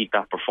to repeat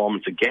that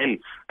performance again.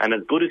 And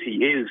as good as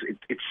he is,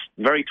 it's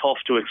very tough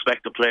to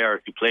expect a player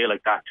to play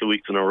like that 2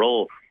 weeks in a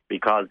row,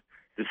 because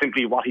it's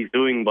simply what he's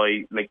doing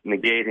by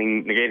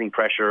negating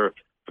pressure,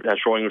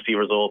 throwing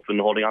receivers open,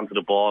 holding onto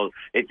the ball.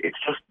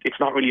 It's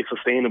not really a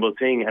sustainable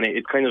thing, and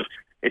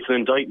it's an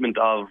indictment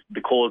of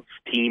the Colts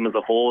team as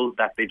a whole,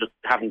 that they just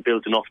haven't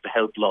built enough to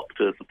help Luck,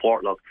 to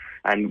support Luck.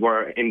 And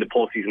we're in the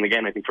postseason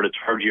again, I think, for the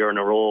 3rd year in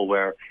a row,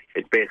 where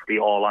it's basically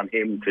all on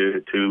him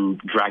to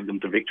drag them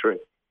to victory.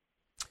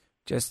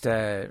 Just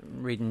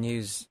reading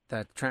news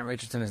that Trent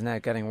Richardson is now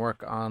getting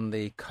work on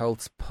the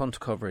Colts punt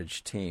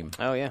coverage team.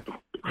 Oh, yeah.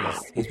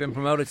 He's been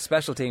promoted to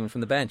special teams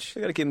from the bench.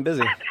 We got to keep him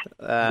busy.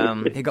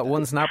 He got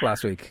 1 snap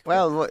last week.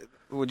 Well,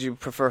 would you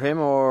prefer him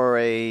or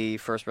a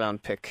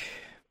first-round pick?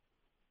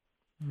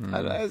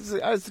 Is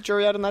the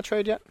jury out on that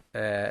trade yet?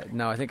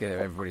 No, I think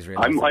everybody's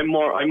realised. I'm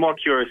more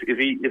curious. Is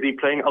he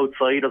playing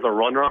outside as a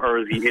runner, or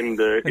is he in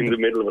the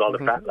middle with all the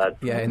fat lads?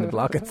 Yeah, in the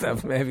block and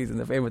stuff. Maybe he's in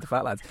the frame with the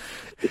fat lads.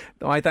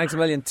 All right, thanks a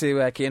million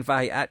to Cian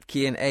Fahey at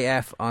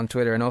CianAF on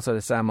Twitter, and also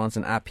to Sam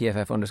Munson at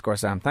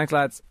PFF_Sam. Thanks,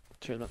 lads.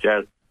 Cheers.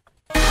 Cheers.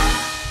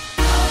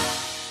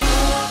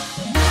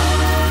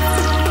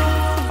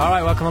 All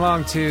right, welcome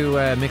along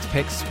to Mixed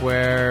Picks,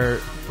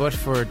 where, but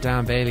for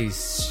Dan Bailey's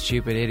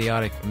stupid,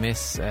 idiotic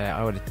miss,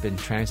 I would have been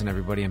trouncing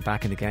everybody and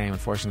back in the game.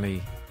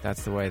 Unfortunately,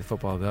 that's the way the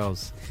football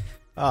goes.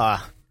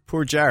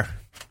 Poor Jar.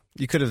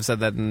 You could have said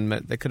that, and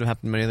that could have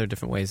happened many other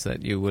different ways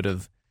that you would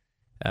have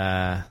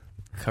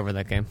covered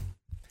that game.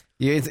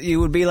 You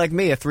would be like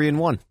me, a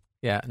 3-1.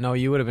 Yeah, no,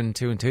 you would have been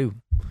 2-2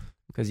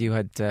 because you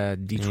had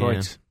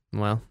Detroit. Yeah.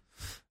 Well,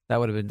 that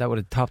would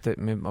have topped it.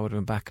 I would have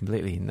been back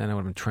completely, and then I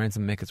would have been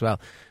trouncing Mick as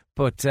well.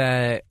 But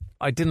I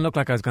didn't look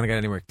like I was going to get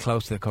anywhere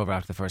close to the cover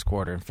after the first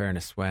quarter, in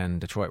fairness, when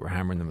Detroit were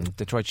hammering them. And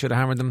Detroit should have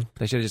hammered them.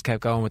 They should have just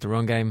kept going with the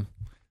run game.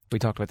 We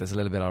talked about this a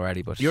little bit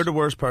already. But you're the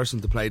worst person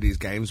to play these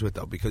games with,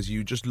 though, because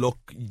you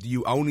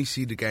only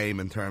see the game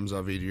in terms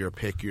of either your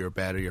pick, your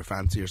bet, or your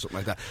fancy, or something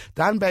like that.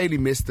 Dan Bailey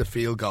missed the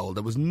field goal.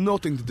 There was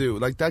nothing to do.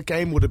 Like, that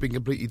game would have been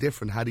completely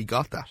different had he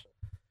got that.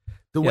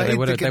 They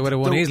would have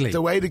won easily.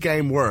 The way the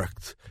game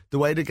worked, the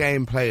way the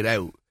game played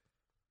out,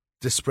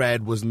 the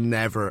spread was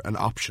never an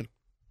option.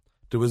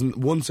 There was,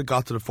 once it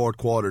got to the 4th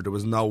quarter, there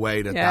was no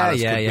way that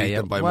Dallas could beat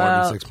them by more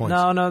than 6 points.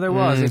 No, there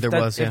was.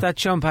 If that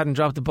chump hadn't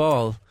dropped the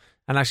ball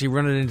and actually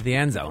run it into the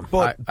end zone.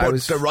 But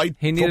the right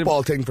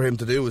football thing for him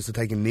to do was to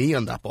take a knee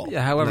on that ball.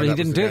 Yeah, however, he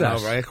didn't do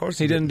that. Right? Of course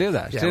he didn't do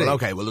that. Yeah, well,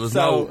 okay. Well, there was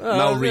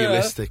no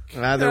realistic.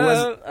 There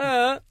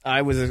was.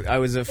 I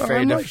was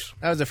afraid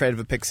of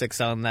a pick 6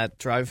 on that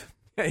drive.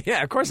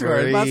 Yeah, of course we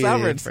were. Matt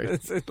Stafford.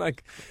 It's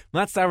like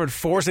Matt Stafford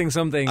forcing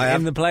something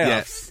in the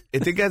playoffs. Yeah,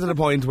 it did get to the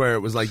point where it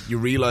was like you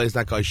realise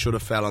that guy should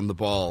have fell on the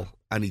ball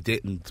and he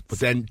didn't. But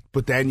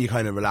then you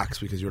kind of relax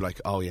because you're like,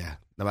 oh yeah,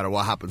 no matter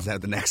what happens now,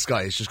 the next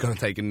guy is just going to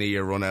take a knee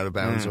or run out of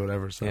bounds or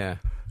whatever. So. Yeah.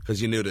 Because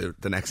you knew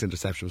the next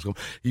interception was coming.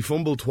 He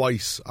fumbled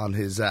twice on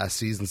his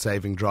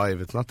season-saving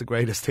drive. It's not the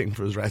greatest thing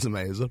for his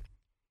resume, is it?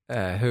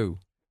 Who?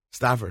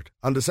 Stafford.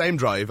 On the same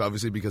drive,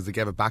 obviously, because they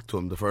gave it back to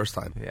him the first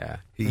time. Yeah.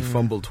 He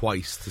fumbled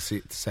twice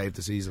to save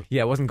the season.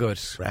 Yeah, it wasn't good.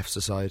 Refs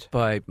aside.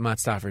 By Matt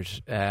Stafford.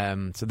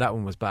 So that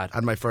one was bad. I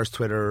had my first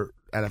Twitter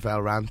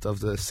NFL rant of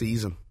the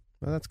season.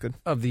 Well, that's good.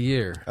 Of the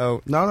year.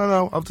 Oh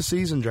no, of the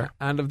season, Jar.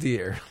 And of the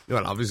year.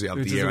 Well, obviously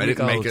of the year. I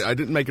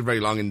didn't make it very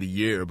long in the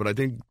year, but I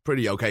think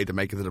pretty okay to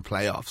make it to the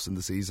playoffs in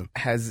the season.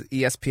 Has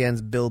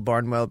ESPN's Bill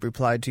Barnwell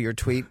replied to your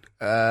tweet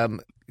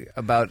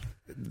about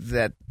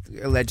that,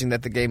 alleging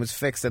that the game was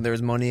fixed and there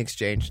was money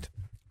exchanged?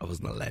 I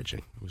wasn't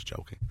alleging. I was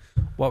joking.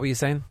 What were you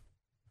saying?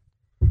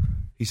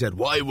 He said,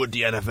 "Why would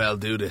the NFL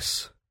do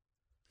this?"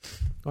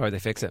 Or they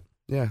fix it?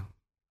 Yeah.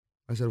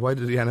 I said, "Why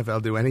did the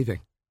NFL do anything?"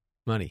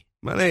 Money.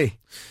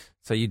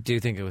 So you do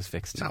think it was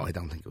fixed? No, I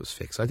don't think it was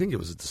fixed. I think it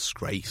was a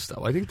disgrace,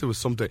 though. I think there was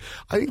something.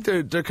 I think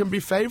there can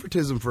be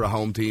favouritism for a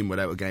home team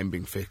without a game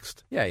being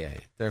fixed. Yeah.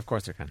 There, of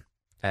course, there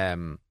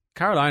can.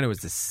 Carolina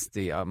was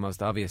the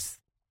most obvious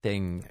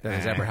thing that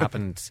has ever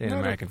happened in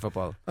American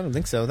football. I don't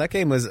think so. That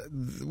game was.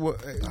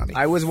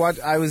 I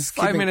was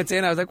 5 minutes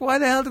in. I was like, "Why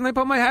the hell didn't I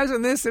put my house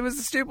on this? It was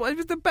the stupid. It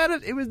was the bet.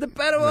 It was the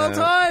bet of all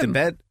time. The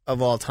bet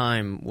of all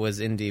time was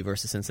Indy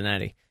versus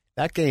Cincinnati.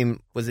 That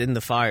game was in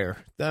the fire.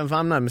 If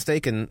I'm not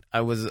mistaken,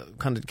 I was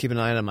kind of keeping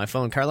an eye on my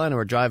phone. Carolina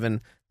were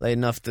driving late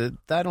enough that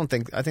I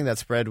think that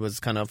spread was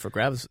kind of up for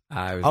grabs.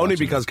 Only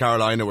because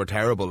Carolina were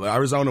terrible.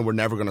 Arizona were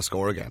never going to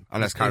score again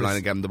unless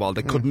Carolina gave them the ball.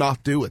 They could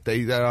not do it.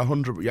 They're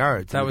 100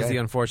 yards. That was the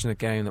unfortunate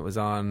game that was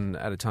on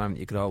at a time that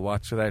you could all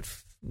watch without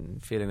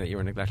feeling that you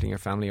were neglecting your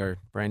family or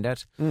brain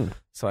dead.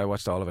 So I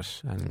watched all of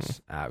it,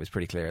 and it was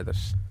pretty clear that.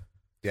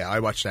 Yeah, I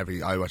watched all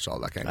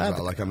that game as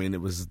well. Like, I mean,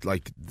 it was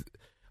like.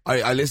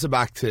 I listened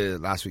back to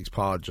last week's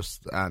pod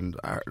and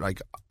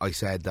I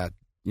said that,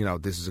 you know,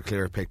 this is a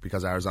clear pick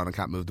because Arizona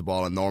can't move the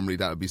ball, and normally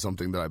that would be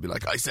something that I'd be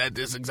like, I said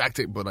this exact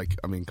thing, but like,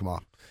 I mean, come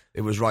on.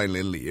 It was Ryan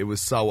Lindley. It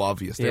was so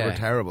obvious. They were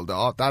terrible.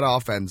 That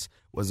offense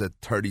was a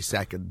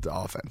 30-second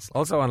offense.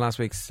 Also on last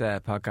week's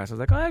podcast, I was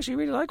like, I actually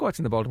really like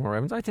watching the Baltimore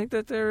Ravens. I think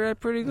that they're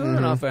pretty good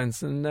on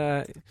offense, and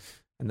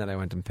then I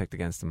went and picked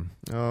against them.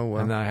 Oh, wow.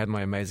 And then I had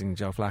my amazing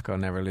Joe Flacco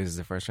never loses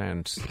the first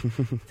round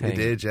thing. He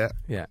did, yeah.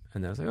 Yeah,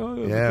 and I was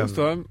like, this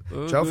time.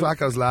 Joe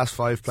Flacco's last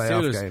 5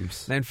 playoff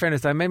games. Now, in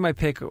fairness, I made my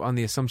pick on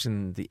the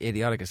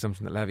idiotic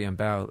assumption that Le'Veon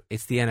Bell,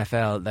 it's the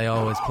NFL, they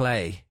always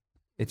play.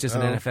 It's just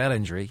an NFL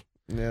injury.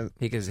 Yeah.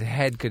 Because his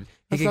head could...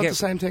 It's not the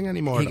same thing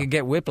anymore. He could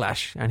get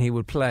whiplash, and he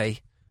would play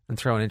and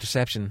throw an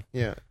interception.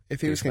 Yeah,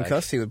 if he was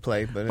concussed, he would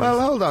play. But well,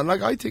 hold on.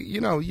 Like, I think,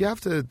 you know, you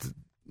have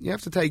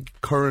to take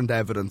current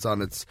evidence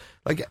on it.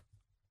 Like,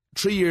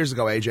 3 years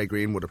ago, AJ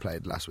Green would have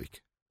played last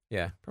week.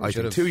 Yeah, I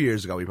think 2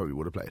 years ago he probably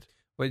would have played.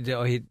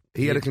 Well,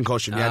 he had a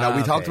concussion. Yeah, no,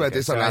 we talked about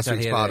this on last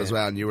week's pod as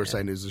well, and you were yeah.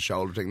 saying it was a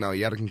shoulder thing. No,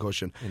 he had a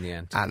concussion in the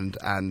end.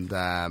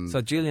 And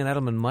so Julian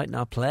Edelman might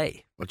not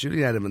play. Well,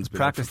 Julian Edelman's been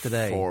practice for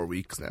today. 4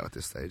 weeks now at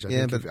this stage.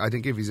 I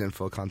think if he's in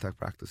full contact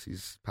practice,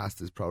 he's passed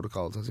his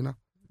protocols, has he not?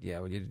 Yeah,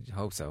 well, you'd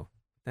hope so.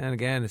 Then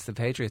again, it's the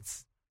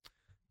Patriots.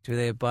 Do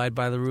they abide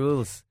by the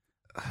rules?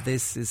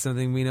 This is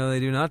something we know they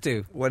do not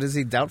do. What is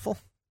he, doubtful?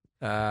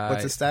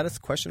 What's his status?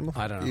 Questionable?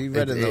 I don't know. You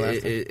read it in the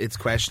last It's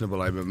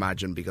questionable, I would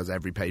imagine, because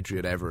every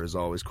Patriot ever is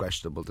always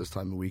questionable this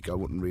time of week. I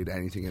wouldn't read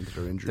anything into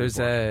their injury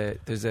report.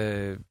 There's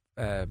a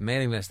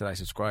mailing list that I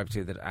subscribe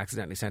to that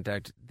accidentally sent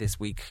out this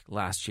week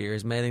last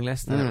year's mailing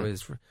list, and it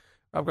was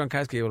Rob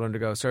Gronkowski will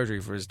undergo surgery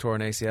for his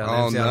torn ACL.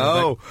 Oh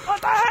no! Like,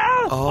 what the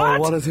hell? Oh,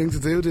 what a thing to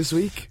do this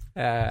week!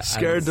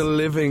 Scared the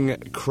living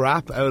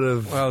crap out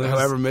of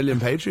however million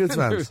Patriots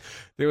fans.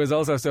 There was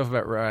also stuff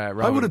about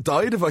Robert. I would have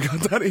died if I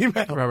got that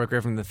email. Robert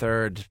Griffin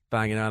III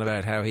banging on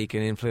about how he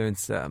can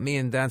influence me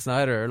and Dan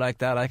Snyder like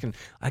that. I can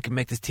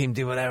make this team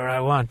do whatever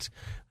I want,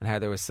 and how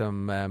there was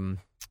some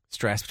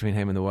stress between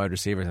him and the wide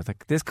receivers. I was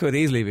like, this could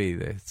easily be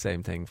the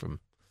same thing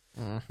from.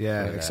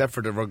 Yeah, except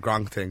for the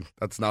Gronk thing.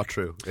 That's not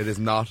true. It is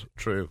not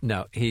true.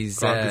 No,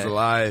 Gronk is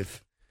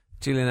alive.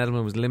 Julian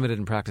Edelman was limited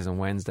in practice on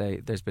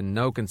Wednesday. There's been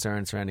no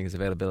concern surrounding his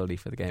availability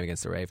for the game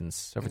against the Ravens.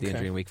 Suffered the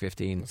injury in Week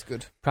 15. That's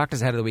good.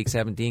 Practice ahead of the Week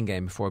 17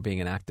 game before being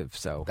inactive.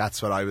 So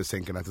that's what I was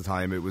thinking at the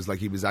time. It was like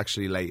he was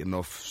actually late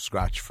enough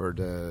scratch for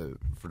the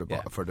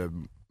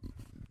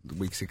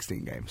Week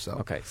 16 game. So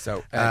okay,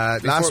 so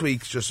last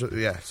week,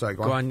 sorry,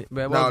 go on.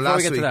 Well, before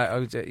we get to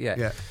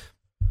that,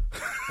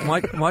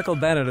 Michael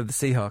Bennett of the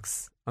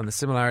Seahawks on the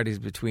similarities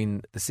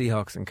between the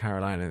Seahawks and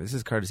Carolina. This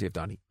is courtesy of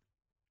Donnie.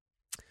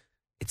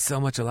 It's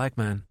so much alike,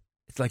 man.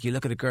 It's like you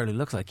look at a girl who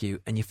looks like you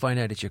and you find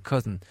out it's your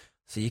cousin.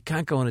 So you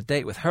can't go on a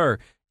date with her,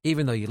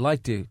 even though you'd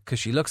like to, because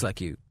she looks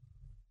like you.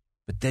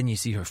 But then you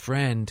see her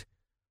friend,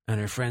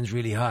 and her friend's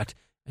really hot,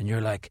 and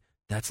you're like,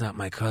 that's not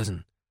my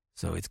cousin,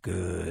 so it's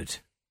good.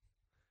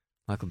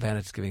 Michael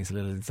Bennett's giving us a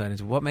little insight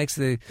into what makes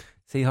the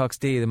Seahawks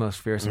D the most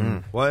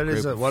fearsome. What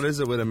is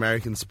it with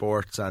American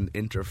sports and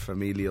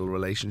interfamilial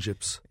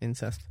relationships?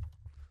 Incest.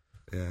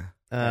 Yeah.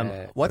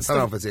 What's I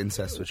don't know if it's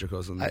incest with your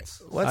cousin. I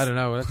don't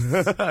know.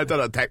 I don't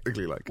know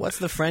technically. Like, what's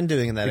the friend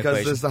doing in that because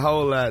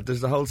equation? there's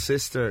the whole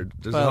sister,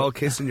 the whole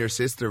kissing your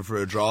sister for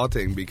a draw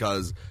thing.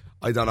 Because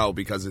I don't know,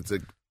 because it's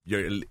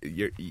you're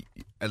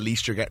at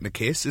least you're getting a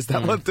kiss. Is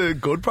that what the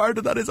good part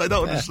of that is? I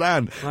don't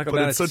understand. Michael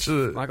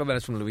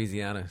Bennett's from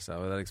Louisiana,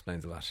 so that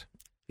explains a lot.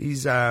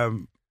 He's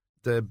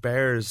the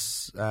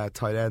Bears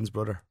tight end's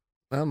brother.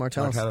 Oh,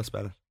 Martellus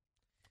Bennett.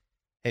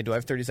 Hey, do I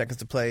have 30 seconds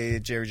to play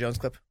Jerry Jones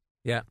clip?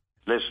 Yeah.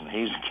 Listen,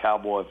 he's a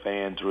Cowboy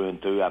fan through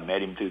and through. I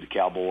met him through the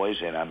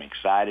Cowboys, and I'm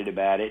excited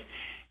about it.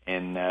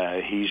 And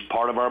he's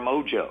part of our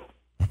mojo.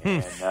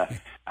 And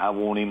I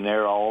want him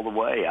there all the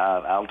way.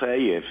 I'll tell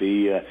you,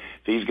 if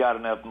he's got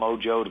enough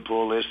mojo to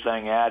pull this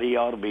thing out, he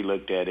ought to be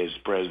looked at as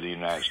president of the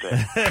United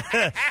States.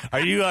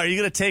 Are you going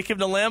to take him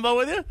to Lambeau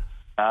with you?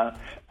 I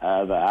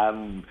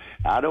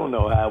don't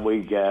know how we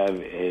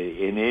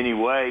in any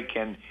way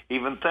can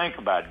even think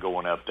about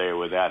going up there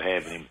without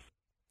having him.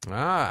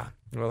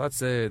 Well, that's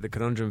the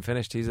conundrum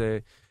finished. He's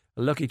a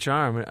lucky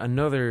charm.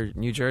 Another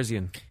New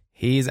Jerseyan.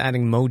 He's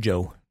adding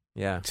mojo.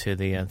 Yeah, to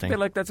the thing. A bit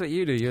like that's what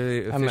you do. You're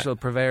the official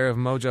purveyor of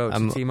mojo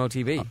to Team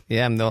OTB.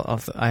 Yeah,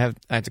 I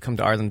had to come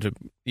to Ireland.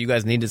 You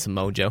guys needed some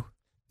mojo.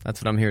 That's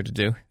what I'm here to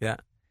do. Yeah.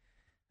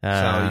 So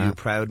are you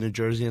proud New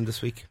Jerseyan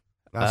this week?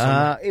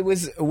 It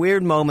was a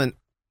weird moment.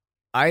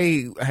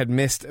 I had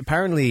missed.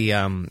 Apparently,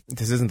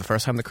 this isn't the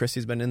first time that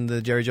Christie's been in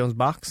the Jerry Jones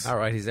box. All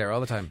right, he's there all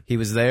the time. He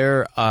was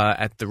there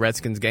at the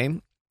Redskins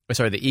game.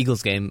 The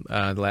Eagles game,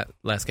 the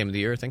last game of the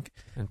year, I think.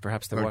 And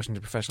perhaps the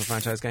Washington Professional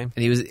Franchise game.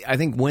 And he was, I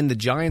think, when the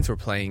Giants were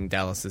playing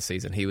Dallas this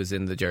season, he was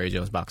in the Jerry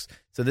Jones box.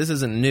 So this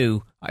isn't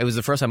new. It was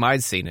the first time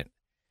I'd seen it.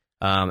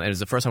 And it was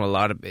the first time a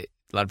lot of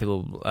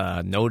people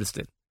noticed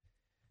it.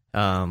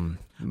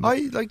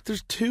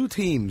 There's two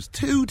teams.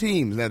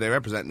 Now, they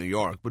represent New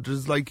York, but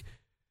there's like...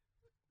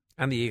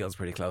 And the Eagles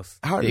pretty close.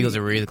 The Eagles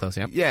are really close,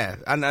 yeah. Yeah,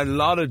 and a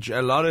lot of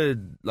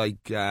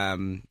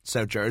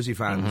South Jersey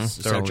fans,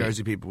 South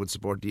Jersey people would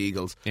support the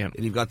Eagles. Yeah.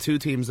 And you've got two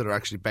teams that are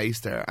actually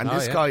based there. And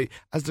this guy,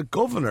 as the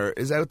governor,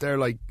 is out there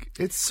like,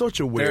 it's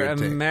such a weird thing.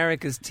 They're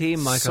America's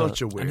team, Michael.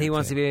 Such a weird And he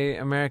wants to be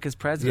America's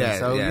president.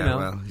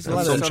 He's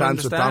got some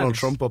chance with Donald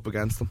Trump up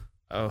against him.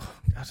 Oh,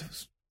 God, it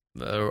was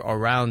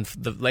around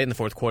late in the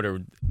fourth quarter,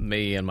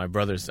 me and my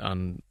brothers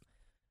on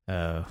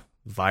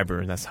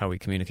Viber, that's how we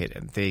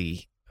communicated.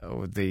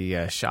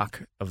 The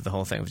shock of the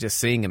whole thing of just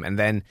seeing him, and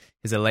then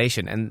his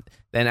elation, and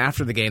then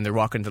after the game they're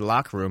walking to the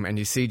locker room and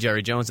you see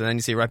Jerry Jones, and then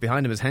you see right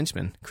behind him his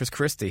henchman Chris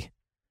Christie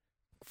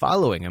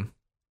following him.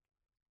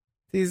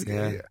 He's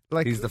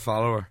the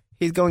follower.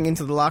 He's going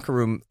into the locker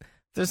room.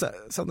 There's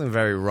something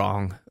very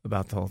wrong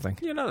about the whole thing.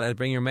 You know that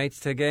bring your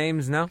mates to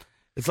games, no?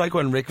 It's like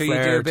when Ric Flair who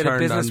you do a bit of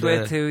business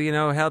with, who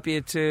help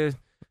you to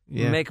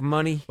make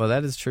money. Well,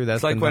 that is true.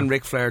 It's like when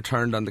Ric Flair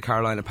turned on the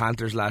Carolina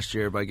Panthers last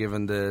year by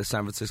giving the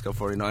San Francisco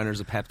 49ers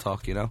a pep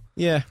talk,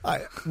 Yeah.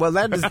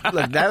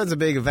 That was a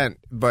big event,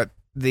 but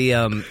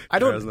I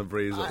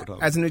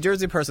don't. As a New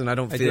Jersey person, I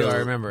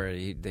remember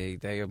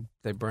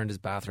they burned his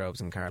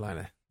bathrobes in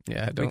Carolina.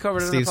 Yeah, we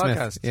covered it in the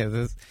podcast.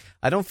 Yeah,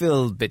 I don't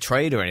feel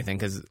betrayed or anything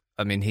because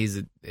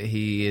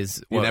he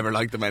is. You never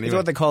liked them anyway. He's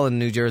what they call in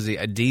New Jersey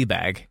a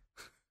D-bag.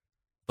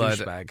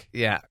 Douchebag.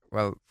 Yeah,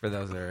 well, for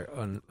those that are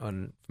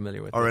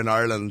unfamiliar with or it. In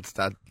Ireland,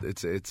 that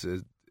it's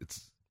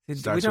we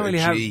don't really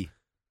have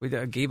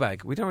a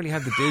G-bag. We don't really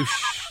have the douche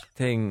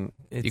thing.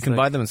 You can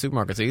buy them in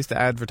supermarkets. I used to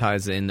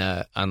advertise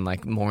on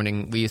like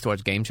morning. We used to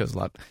watch game shows a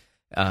lot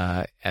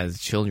as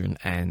children,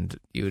 and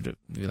you would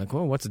be like,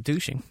 "Oh, what's a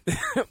douching?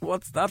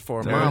 What's that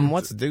for, Mom?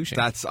 What's a douching?"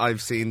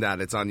 I've seen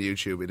that. It's on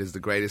YouTube. It is the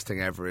greatest thing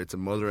ever. It's a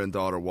mother and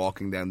daughter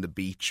walking down the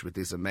beach with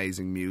this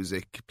amazing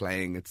music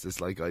playing. It's this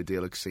like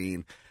idyllic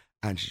scene.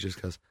 And she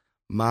just goes,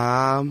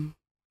 "Mom,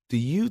 do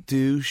you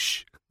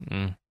douche?"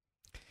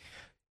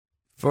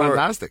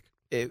 Fantastic.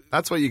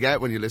 That's what you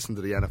get when you listen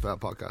to the NFL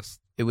podcast.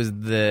 It was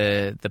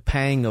the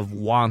pang of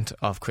want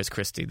of Chris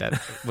Christie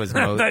that was most...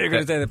 I thought you were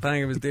going to say the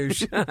pang of his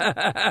douche.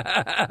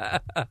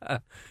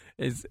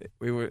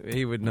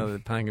 He would know the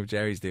pang of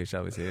Jerry's douche,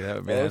 obviously. That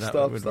would be that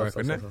would work,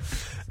 wouldn't it?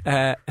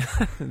 That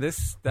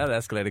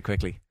escalated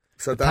quickly.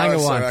 So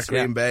Dallas are at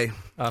Green Bay.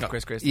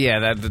 Chris Christie.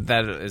 Yeah,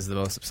 that is the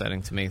most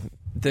upsetting to me.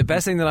 The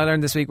best thing that I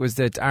learned this week was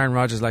that Aaron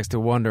Rodgers likes to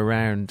wander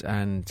around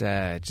and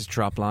just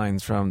drop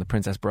lines from The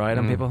Princess Bride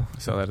on people.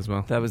 Saw that as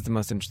well. That was the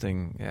most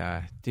interesting.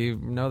 Do you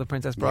know The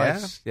Princess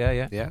Bride?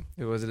 Yeah.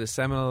 Was it a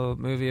seminal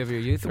movie of your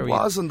youth? It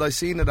wasn't. I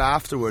seen it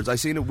afterwards. I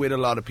seen it with a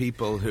lot of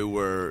people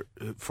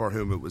for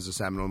whom it was a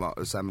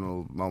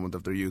seminal moment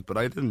of their youth, but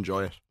I did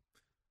enjoy it.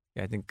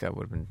 Yeah, I think I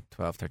would have been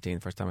 12, 13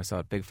 the first time I saw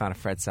it. Big fan of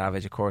Fred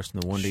Savage, of course, in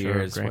the Wonder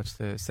Years. Great. Watched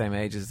the same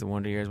age as the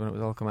Wonder Years when it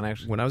was all coming out.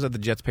 When I was at the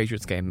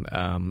Jets-Patriots game,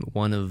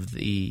 one of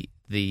the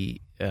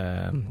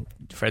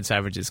Fred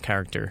Savage's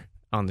character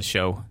on the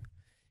show,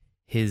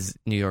 his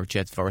New York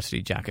Jets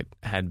varsity jacket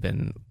had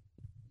been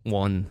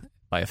won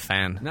by a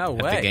fan No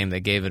at way. the game. They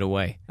gave it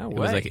away. No it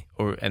was way.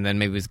 and then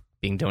maybe it was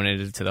being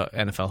donated to the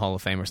NFL Hall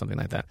of Fame or something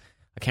like that.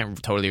 I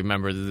can't totally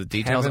remember the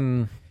details.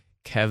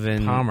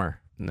 Kevin Palmer.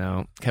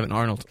 No, Kevin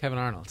Arnold. Kevin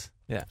Arnold.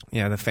 Yeah.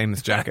 Yeah, the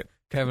famous jacket.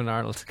 Kevin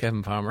Arnold.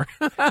 Kevin Palmer.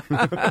 I'll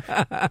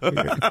have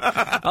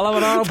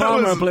an Arnold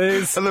Palmer,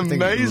 please. An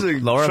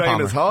amazing Laura train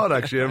Palmer. of thought,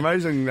 actually.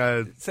 Amazing.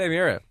 Same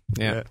era.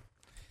 Yeah.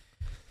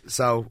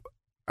 So,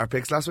 our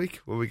picks last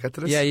week, will we get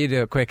to this? Yeah, you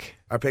do it quick.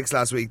 Our picks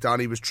last week,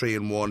 Donnie was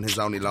 3-1. His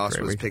only loss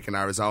Great was week. picking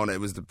Arizona. It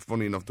was,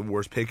 funny enough, the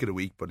worst pick of the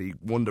week, but he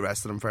won the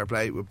rest of them fair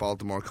play with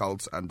Baltimore,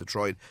 Colts and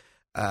Detroit.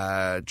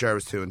 Jer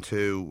was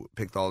 2-2,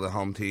 picked all the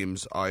home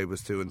teams. I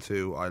was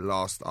 2-2. I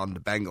lost on the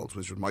Bengals,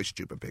 which was my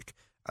stupid pick,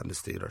 and the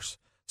Steelers.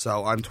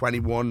 So I'm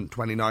 21,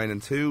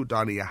 29-2.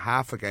 Donnie a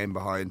half a game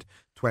behind,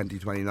 20,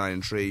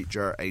 29-3.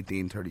 Jer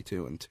 18,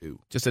 32-2.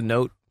 Just a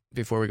note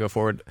before we go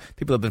forward.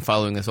 People have been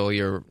following us all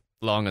year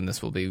long, and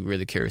this will be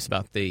really curious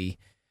about the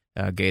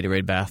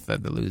Gatorade bath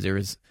that the loser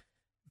is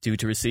due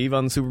to receive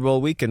on Super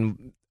Bowl week.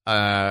 And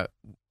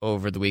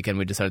over the weekend,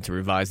 we decided to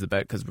revise the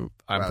bet because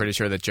I'm pretty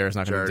sure that Jer's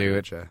not going to do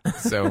it. Yeah.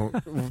 So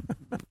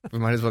we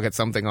might as well get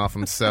something off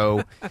him.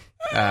 So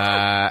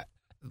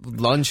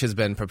lunch has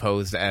been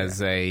proposed as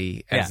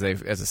a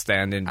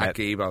stand-in At bet.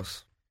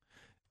 Gibos.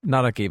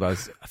 Not at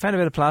Gibo's. I found a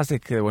bit of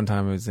plastic one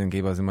time I was in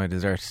Gibo's in my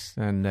dessert,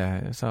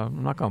 and so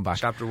I'm not going back.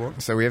 Chapter 1.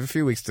 So we have a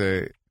few weeks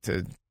to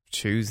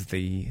choose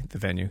the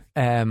venue.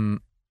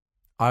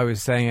 I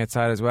was saying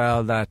outside as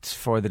well that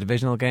for the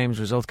divisional games,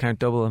 results count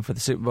double, and for the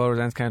Super Bowl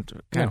results count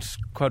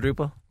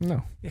quadruple.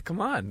 No. Yeah,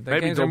 come on. The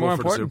Maybe games are double more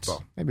for the important. Super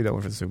Bowl. Maybe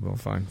double for the Super Bowl,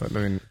 fine. But I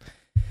mean,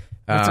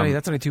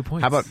 That's only 2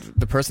 points. how about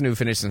the person who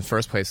finishes in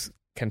first place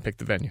can pick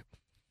the venue?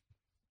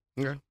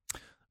 Okay.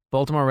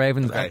 Baltimore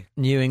Ravens Okay. at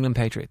New England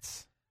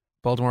Patriots?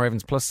 Baltimore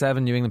Ravens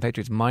 +7, New England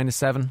Patriots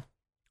 -7.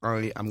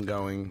 I am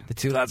going. The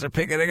two lads are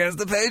picking against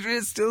the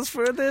Patriots just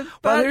for the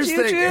Well, bad here's the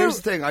thing.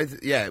 Here's the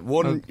thing.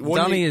 One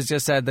Donnie has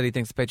just said that he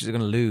thinks the Patriots are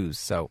going to lose,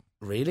 so...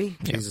 Really?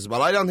 Yeah. Jesus.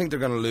 Well, I don't think they're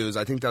going to lose.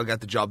 I think they'll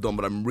get the job done,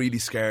 but I'm really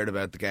scared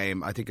about the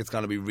game. I think it's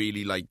going to be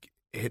really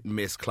hit and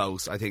miss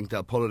close. I think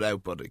they'll pull it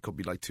out, but it could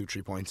be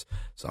 2-3 points.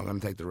 So I'm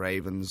going to take the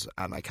Ravens,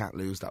 and I can't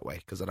lose that way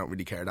because I don't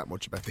really care that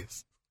much about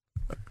this.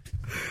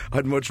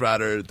 I'd much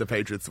rather the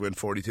Patriots win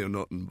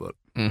 42-0, but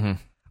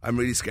I'm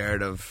really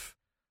scared of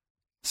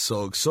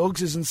Suggs.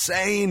 Suggs is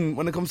insane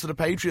when it comes to the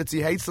Patriots.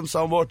 He hates them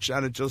so much,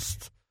 and it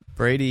just...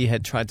 Brady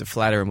had tried to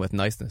flatter him with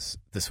niceness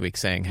this week,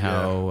 saying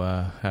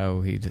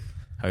how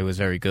he was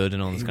very good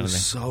and all this He kind of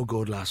was thing. so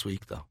good last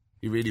week, though.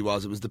 He really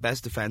was. It was the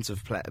best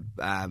defensive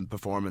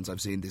performance I've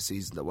seen this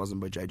season that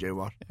wasn't by J.J.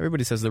 Watt.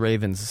 Everybody says the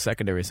Ravens'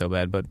 secondary is so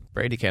bad, but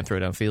Brady can't throw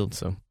downfield,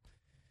 so...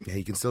 Yeah,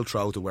 he can still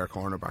throw to where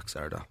cornerbacks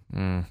are, though.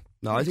 Mm.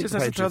 No, I think just the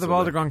has to throw Patriots the will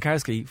ball to win.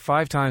 Gronkowski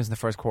 5 times in the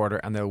first quarter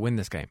and they'll win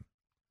this game.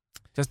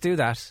 Just do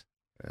that.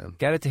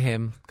 Get it to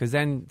him, because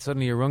then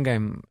suddenly your run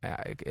game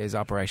is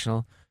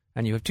operational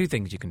and you have 2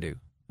 things you can do.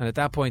 And at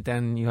that point,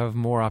 then you have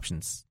more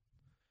options.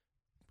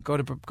 Go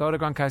to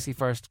Gronkowski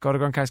first, go to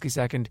Gronkowski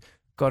second,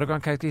 go to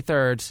Gronkowski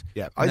third.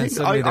 Yeah, and then I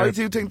suddenly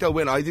do think they'll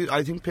win. I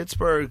think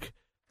Pittsburgh,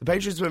 the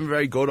Patriots have been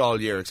very good all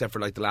year, except for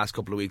the last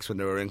couple of weeks when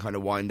they were in kind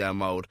of wind down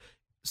mode.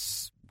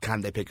 Can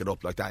they pick it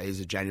up? That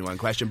is a genuine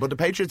question. But the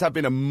Patriots have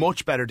been a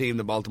much better team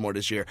than Baltimore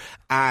this year,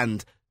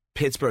 and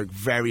Pittsburgh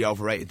very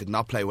overrated. Did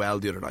not play well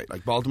the other night.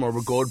 Baltimore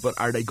were good, but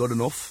are they good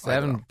enough?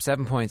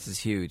 7 points is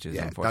huge. Is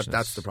unfortunate.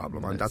 That's the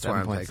problem. That's why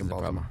I'm taking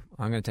Baltimore.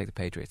 I'm going to take the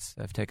Patriots.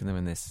 I've taken them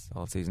in this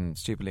all season,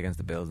 stupidly against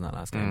the Bills in that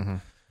last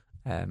game.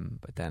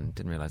 But then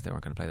didn't realise they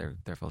weren't going to play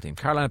their full team.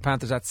 Carolina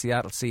Panthers at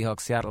Seattle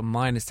Seahawks. Seattle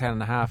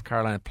 -10.5.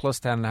 Carolina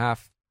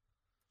 +10.5.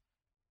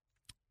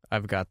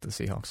 I've got the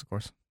Seahawks, of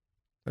course.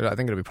 I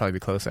think it'll probably be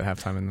close at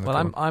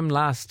halftime. I'm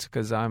last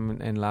because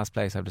I'm in last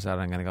place. I've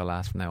decided I'm going to go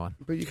last from now on.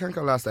 But you can't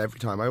go last every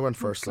time. I went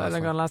first last I'm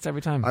time. going last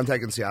every time. I'm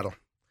taking Seattle.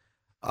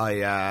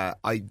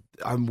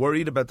 I'm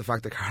worried about the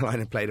fact that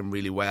Carolina played them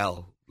really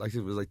well.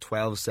 It was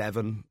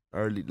 12-7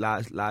 early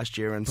last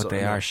year, and but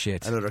they are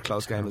shit. Another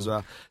close game as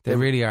well. They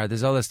really are.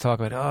 There's all this talk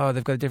about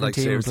they've got a different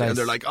team in place, and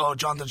they're like,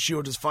 Jonathan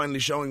Stewart is finally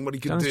showing what he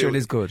can do. Jonathan Stewart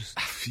is good.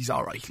 He's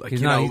all right,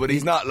 he's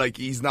not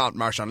he's not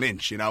Marshawn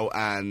Lynch,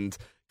 and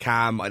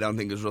Cam, I don't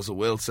think is Russell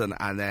Wilson,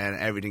 and then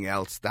everything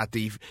else.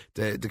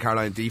 The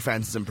Carolina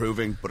defense is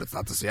improving, but it's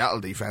not the Seattle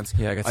defense.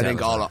 Yeah, I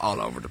think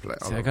all over the place.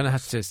 I'm going to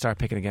have to start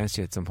picking against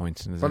you at some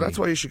point. Well, that's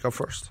why you should go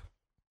first.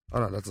 Oh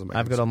no, that doesn't make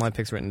sense. I've got all my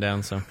picks written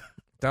down, so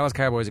Dallas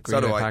Cowboys at Green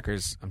So Bay do I.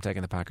 Packers. I'm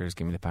taking the Packers.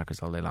 Give me the Packers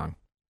all day long.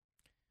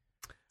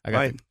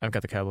 I've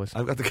got the Cowboys.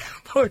 I've got the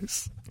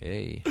Cowboys.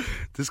 Hey.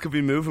 This could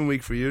be moving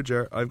week for you,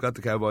 Jer. I've got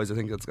the Cowboys. I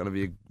think it's going to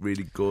be a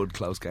really good,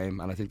 close game,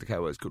 and I think the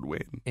Cowboys could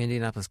win.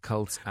 Indianapolis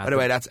Colts. By the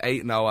way, that's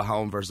 8-0 at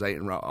home versus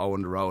 8-0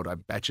 on the road. I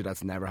bet you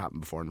that's never happened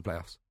before in the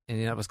playoffs.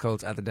 Indianapolis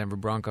Colts at the Denver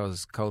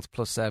Broncos. Colts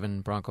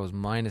 +7, Broncos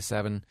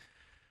 -7.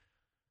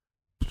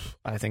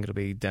 I think it'll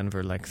be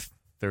Denver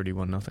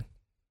 31-0.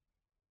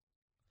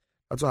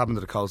 That's what happened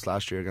to the Colts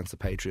last year against the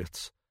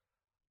Patriots.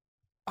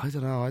 I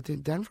don't know. I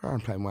think Denver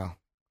aren't playing well.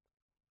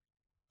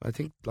 I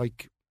think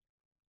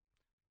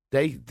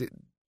they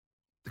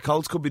The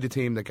Colts could be the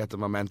team that get the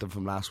momentum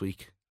from last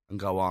week and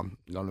go on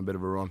a bit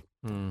of a run.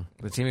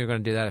 The team who're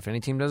going to do that, if any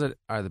team does it,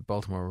 are the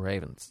Baltimore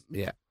Ravens.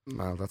 Yeah,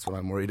 well, that's what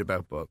I'm worried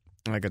about. But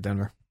I got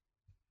Denver.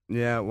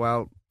 Yeah,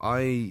 well,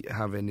 I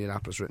have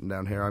Indianapolis written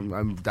down here.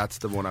 That's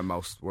the one I'm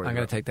most worried about. I'm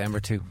going to take Denver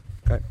too.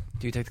 Okay.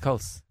 Do you take the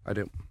Colts? I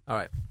do. All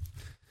right.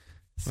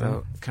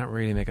 So can't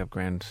really make up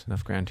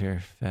enough ground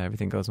here if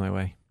everything goes my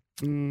way.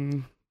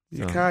 You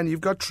can. You've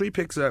got 3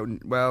 picks out.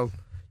 Well,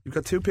 you've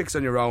got 2 picks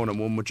on your own and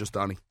 1 with just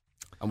Donny.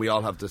 And we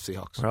all have the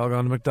Seahawks. We're all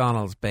going to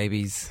McDonald's,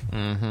 babies.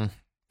 Mm-hmm.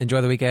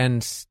 Enjoy the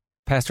weekend.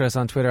 Pester us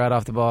on Twitter at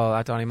Off the Ball,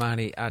 at Donny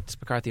Mahoney, at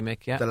McCarthy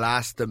Mick. Yeah.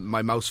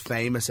 My most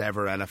famous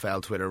ever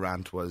NFL Twitter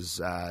rant was.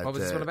 What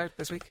was this one about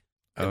this week?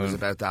 It was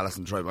about Dallas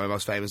and Detroit. My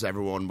most famous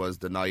ever one was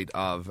the night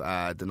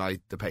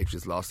the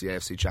Patriots lost the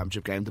AFC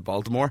Championship game to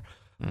Baltimore.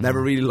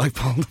 Never really liked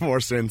Baltimore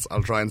since.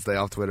 I'll try and stay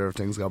off Twitter if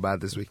things go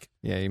bad this week.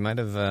 Yeah, you might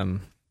have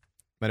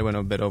went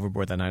a bit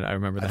overboard that night. I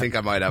remember that. I think I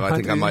might have.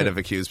 I might have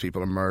accused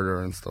people of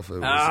murder and stuff. It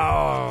was,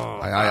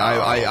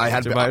 I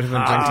had.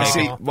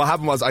 See, what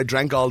happened was I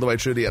drank all the way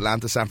through the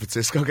Atlanta-San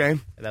Francisco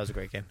game. That was a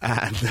great game.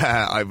 And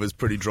I was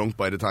pretty drunk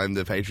by the time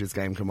the Patriots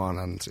game came on.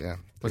 And yeah,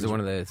 was it one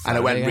of the and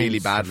it went really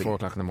badly. 4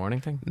 o'clock in the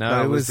morning thing?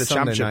 No, it was the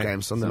championship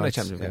game. Sunday night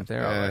championship game.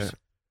 There,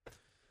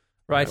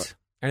 right.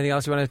 Anything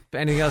else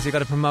you got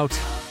to promote?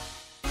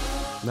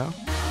 No.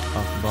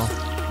 Off the Ball.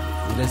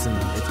 Listen,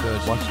 it's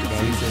good. Watch the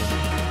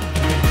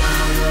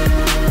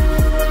game.